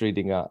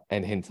 Striedinger,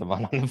 and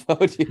Hintermann on the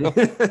podium.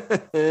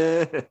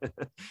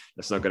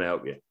 That's not going to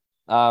help you.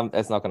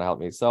 It's not going to help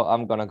me. So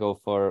I'm going to go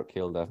for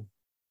Kilde.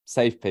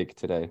 Safe pick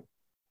today.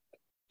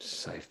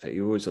 Safe pick.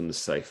 You're always on the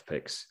safe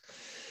picks.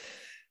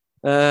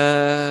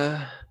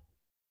 Ben?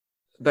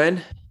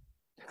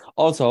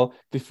 Also,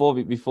 before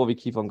we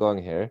keep on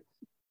going here,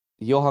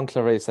 Johan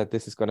Claret said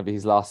this is going to be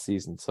his last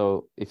season.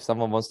 So if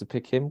someone wants to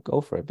pick him,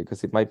 go for it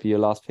because it might be your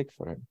last pick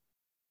for him.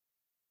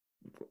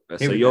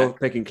 So you're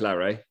picking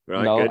Claret,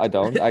 right? No, good. I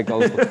don't. I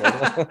go for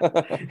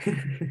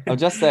it. I'm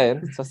just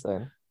saying.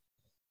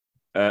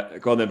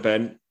 Go on then,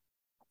 Ben.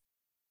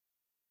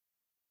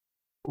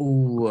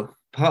 Ooh,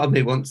 part of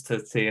me wants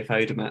to see if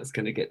Odermatt's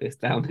going to get this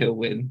downhill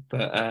win,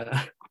 but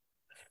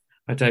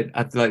I don't.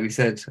 Like we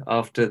said,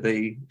 after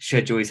the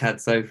schedule he's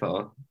had so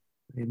far,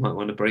 he might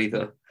want a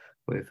breather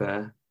with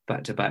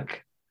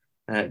back-to-back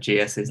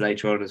GSs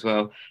later on as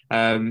well.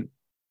 I'm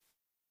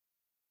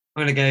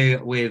going to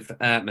go with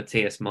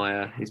Matthias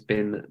Meyer. He's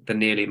been the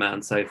nearly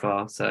man so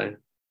far, so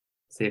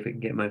see if we can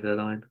get him over the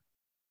line.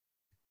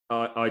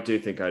 I do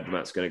think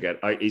Odermatt's going to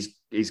get.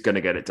 He's going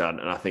to get it done,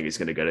 and I think he's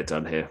going to get it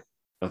done here.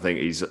 I think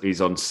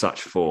he's on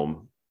such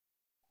form.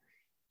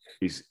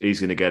 He's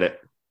going to get it,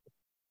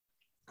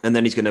 and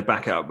then he's going to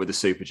back it up with the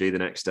Super G the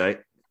next day.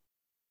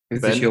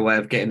 Is this your way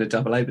of getting a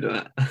double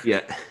Odermatt?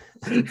 Yeah,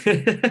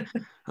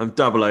 I'm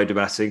double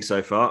Odermatting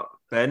so far.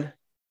 Ben,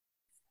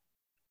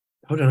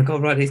 Hold on, I've got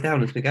to write these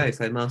down as we go,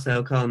 so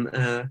Marcel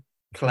can't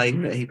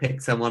claim that he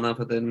picked someone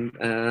other than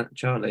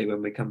Charlie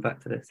when we come back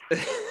to this.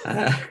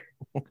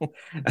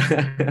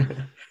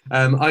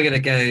 I'm going to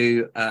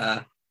go.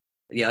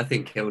 I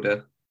think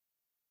Kilda.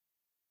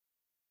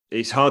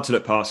 It's hard to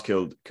look past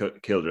Kilda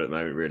at the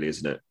moment, really,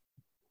 isn't it?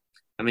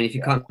 I mean, if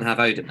you can't have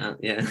Odermatt,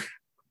 yeah.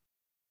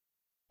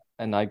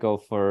 And I go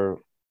for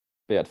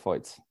Beat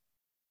Voigt.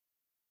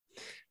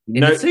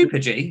 In the Super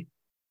G?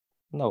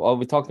 No, are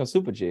we talking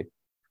Super G?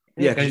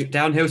 Yeah, goes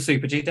downhill,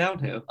 Super G,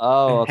 downhill.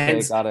 Oh, okay,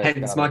 got it.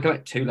 Hence my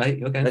comment. Too late.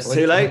 You're going. It's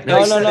too late.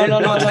 No.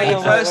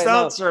 First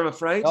answer, I'm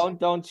afraid.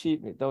 Don't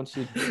cheat me. Don't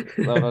cheat.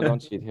 No, don't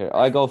cheat here.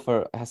 I go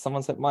for. Has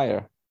someone said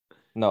Meyer?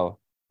 No,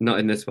 not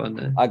in this one.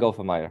 No. I go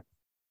for Meyer.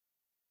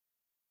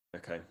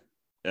 Okay.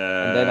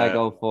 And then I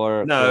go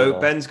for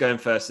Ben's going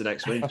first the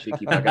next week.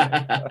 Cheeky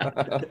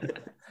bugger.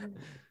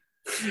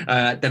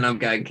 Then I'm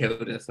going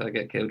Kilda, so I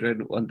get Kilda in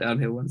one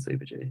downhill, one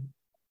Super G.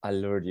 I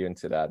lured you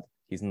into that.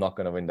 He's not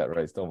going to win that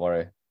race. Don't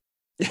worry.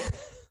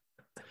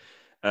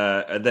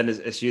 And then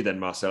it's you then,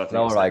 Marcel. I think.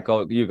 No, all right,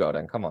 go. You go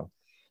then. Come on.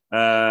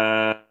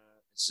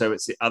 So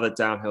it's the other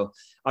downhill.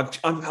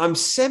 I'm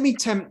semi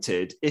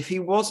tempted. If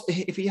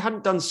he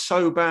hadn't done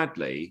so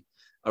badly,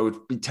 I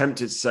would be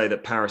tempted to say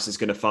that Paris is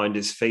going to find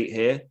his feet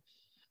here.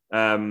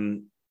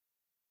 Do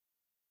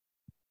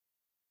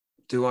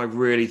I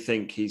really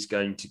think he's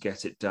going to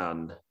get it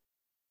done?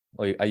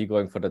 Or are you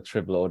going for the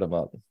triple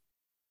Odermatt?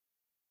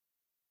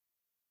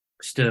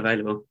 Still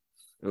available.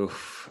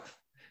 Oof.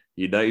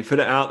 You put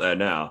it out there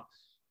now.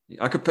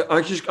 I could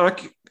just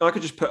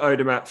put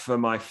Odermatt for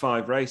my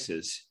 5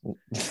 races.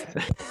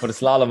 For the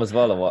slalom as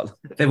well, or what?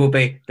 There will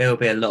be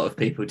a lot of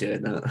people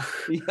doing that.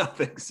 Yeah, I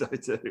think so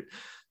too.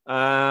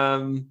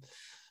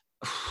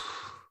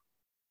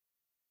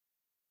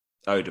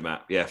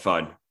 Odermatt, yeah,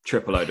 fine.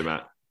 Triple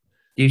Odermatt.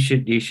 You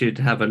should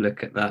have a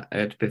look at that,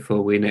 Ed,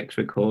 before we next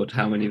record.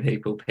 How many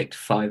people picked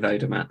 5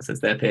 Odermatts as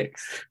their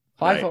picks?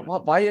 5? Right.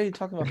 What? Why are you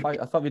talking about 5?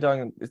 I thought we're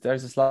doing.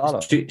 There's a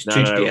slalom. Two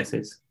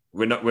GSs.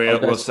 We're not. We'll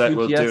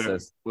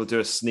do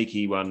a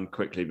sneaky one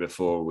quickly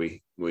before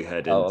we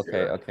head into. Oh,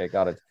 okay,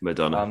 got it.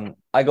 Madonna.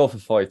 I go for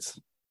Voigt.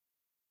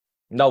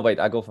 No,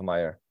 wait, I go for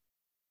Meyer.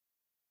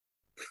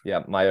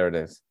 Yeah, Meyer it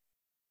is.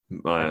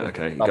 Meyer,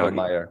 okay.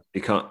 Meyer. He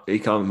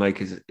can't make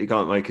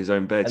his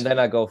own bed. And then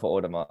I go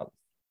for Odermatt.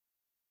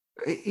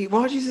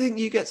 Why do you think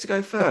you get to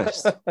go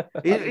first?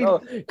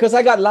 Because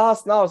I got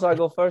last now, so I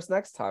go first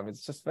next time.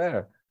 It's just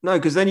fair. No,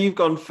 because then you've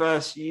gone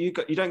first. You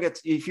don't get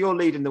to, if you're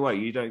leading the way,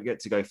 you don't get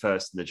to go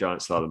first in the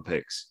giant slalom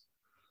picks.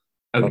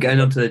 Are we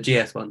going on to the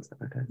GS ones?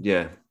 Okay.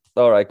 Yeah.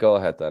 All right, go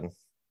ahead then.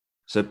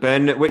 So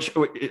Ben, do you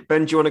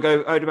want to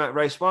go Odermatt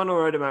race 1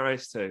 or Odermatt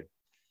race 2?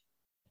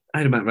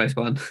 Odermatt race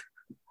 1.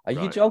 Are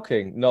you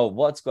joking? No,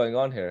 what's going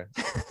on here?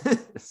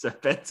 So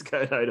Ben's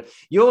going Odermatt.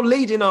 You're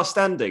leading our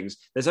standings.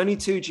 There's only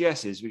 2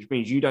 GSs, which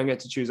means you don't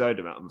get to choose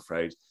Odermatt, I'm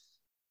afraid.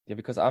 Yeah,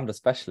 because I'm the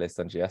specialist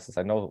on GSs.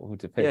 I know who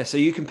to pick. Yeah, so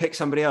you can pick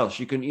somebody else.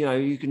 You can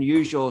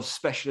use your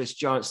specialist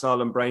giant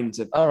slalom brain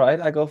to. All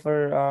right, I go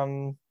for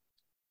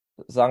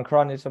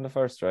Zankranich on the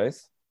first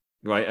race.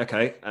 Right,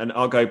 okay, and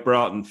I'll go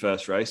Bratton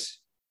first race,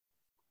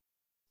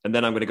 and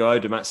then I'm going to go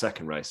Odermatt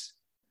second race.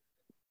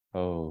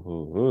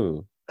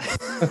 Oh,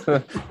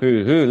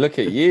 look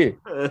at you!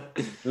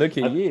 Look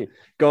at you!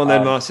 Go on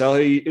then, Marcel.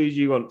 Who do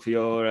you want for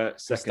your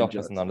second?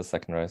 Christopherson on the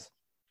second race.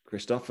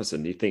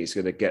 Christopherson, you think he's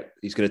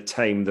going to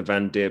tame the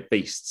Van Der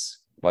beasts?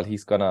 Well,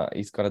 he's gonna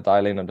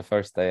dial in on the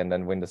first day and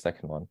then win the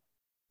second one.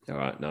 All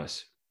right,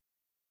 nice.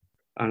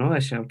 And I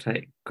shall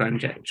take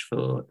Granjec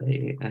for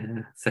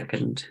the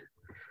second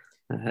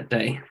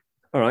day.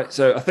 All right,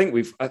 so I think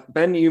we've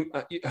Ben.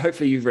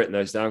 Hopefully you've written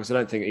those down because I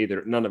don't think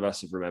none of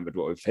us have remembered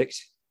what we've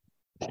picked.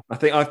 I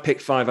think I've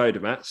picked 5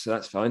 Odermatts, so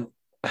that's fine.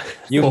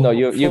 You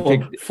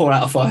picked 4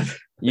 out of 5.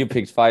 You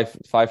picked 5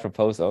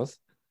 Raposos.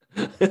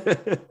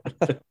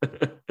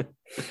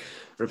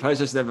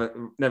 Raposo's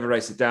never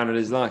raced it down in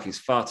his life. He's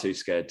far too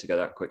scared to go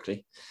that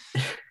quickly.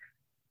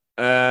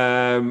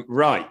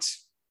 Right.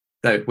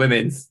 So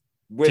women's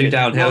 2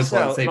 downhills,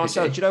 1 CPG.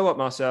 Marcel, do you know what,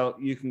 Marcel?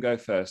 You can go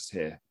first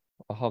here.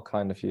 Oh, how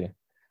kind of you.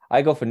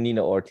 I go for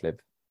Nina Ortlieb.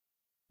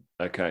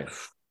 Okay.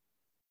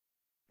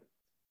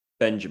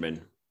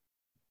 Benjamin.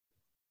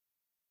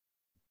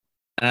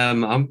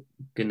 I'm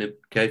gonna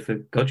go for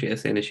Goggia,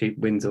 seeing as she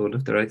wins all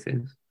of the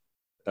races.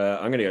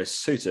 I'm going to go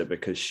Suter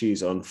because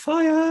she's on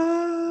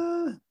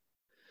fire.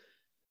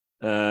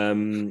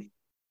 Then,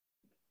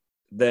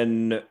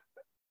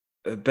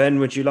 Ben,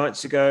 would you like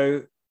to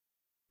go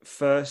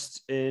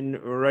first in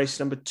race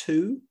number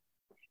 2?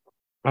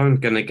 I'm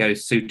going to go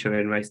Suter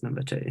in race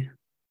number 2.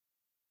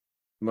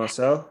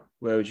 Marcel,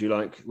 where's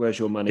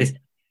your money?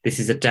 This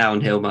is a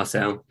downhill,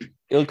 Marcel.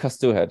 Ilka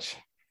Stuhec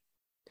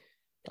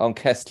on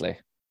Kestley.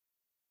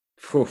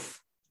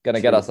 Oof.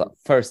 Gonna get us a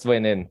first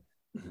win in.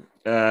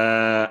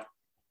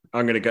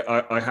 I'm going to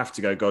go. I have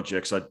to go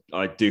Goggia because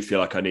I do feel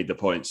like I need the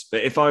points.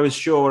 But if I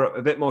was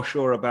a bit more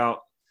sure about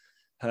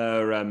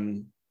her,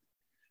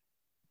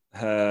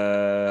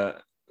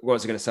 what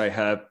was I going to say?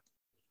 Her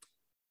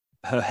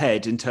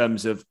head in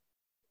terms of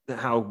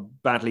how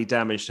badly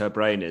damaged her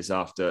brain is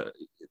after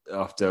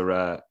what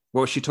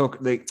was she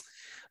talking?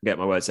 Get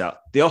my words out.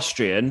 The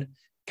Austrian,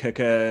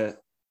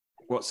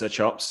 what's her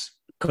chops?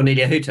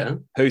 Cornelia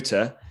Hooter.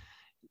 Hooter,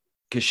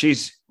 because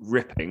she's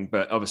ripping,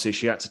 but obviously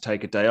she had to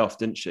take a day off,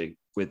 didn't she?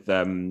 With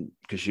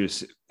because she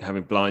was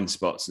having blind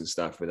spots and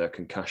stuff with her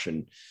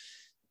concussion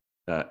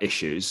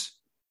issues.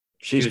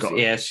 She's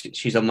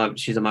on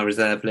my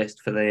reserve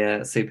list for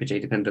the Super G,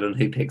 depending on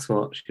who picks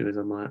what. She was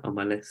on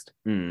my list.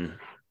 So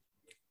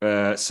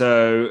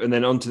and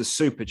then on to the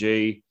Super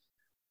G.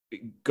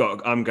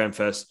 I'm going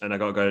first, and I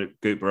got to go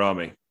Goop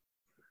Barami.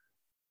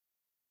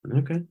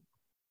 Okay.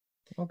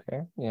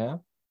 Yeah.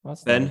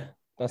 Ben,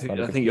 I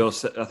think you're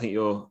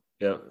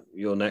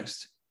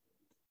next.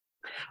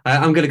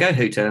 I'm going to go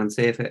Hooter and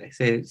see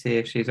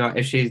if she's right.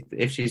 If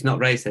she's not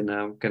racing,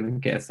 I'm going to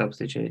get a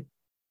substitute.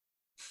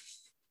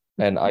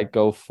 And I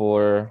go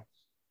for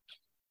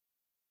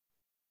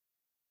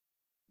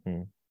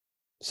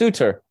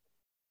Suter.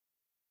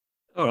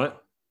 All right.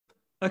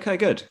 Okay,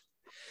 good.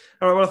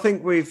 All right. Well, I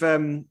think we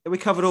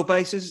covered all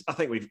bases. I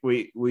think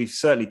we've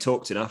certainly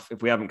talked enough.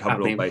 If we haven't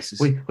covered all bases,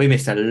 we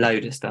missed a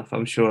load of stuff.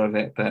 I'm sure of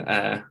it, but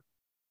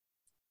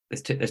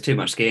there's too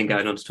much skiing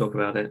going on to talk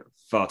about it.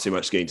 Far too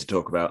much skiing to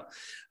talk about.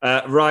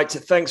 Right.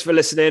 Thanks for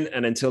listening,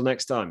 and until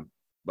next time.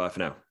 Bye for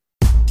now.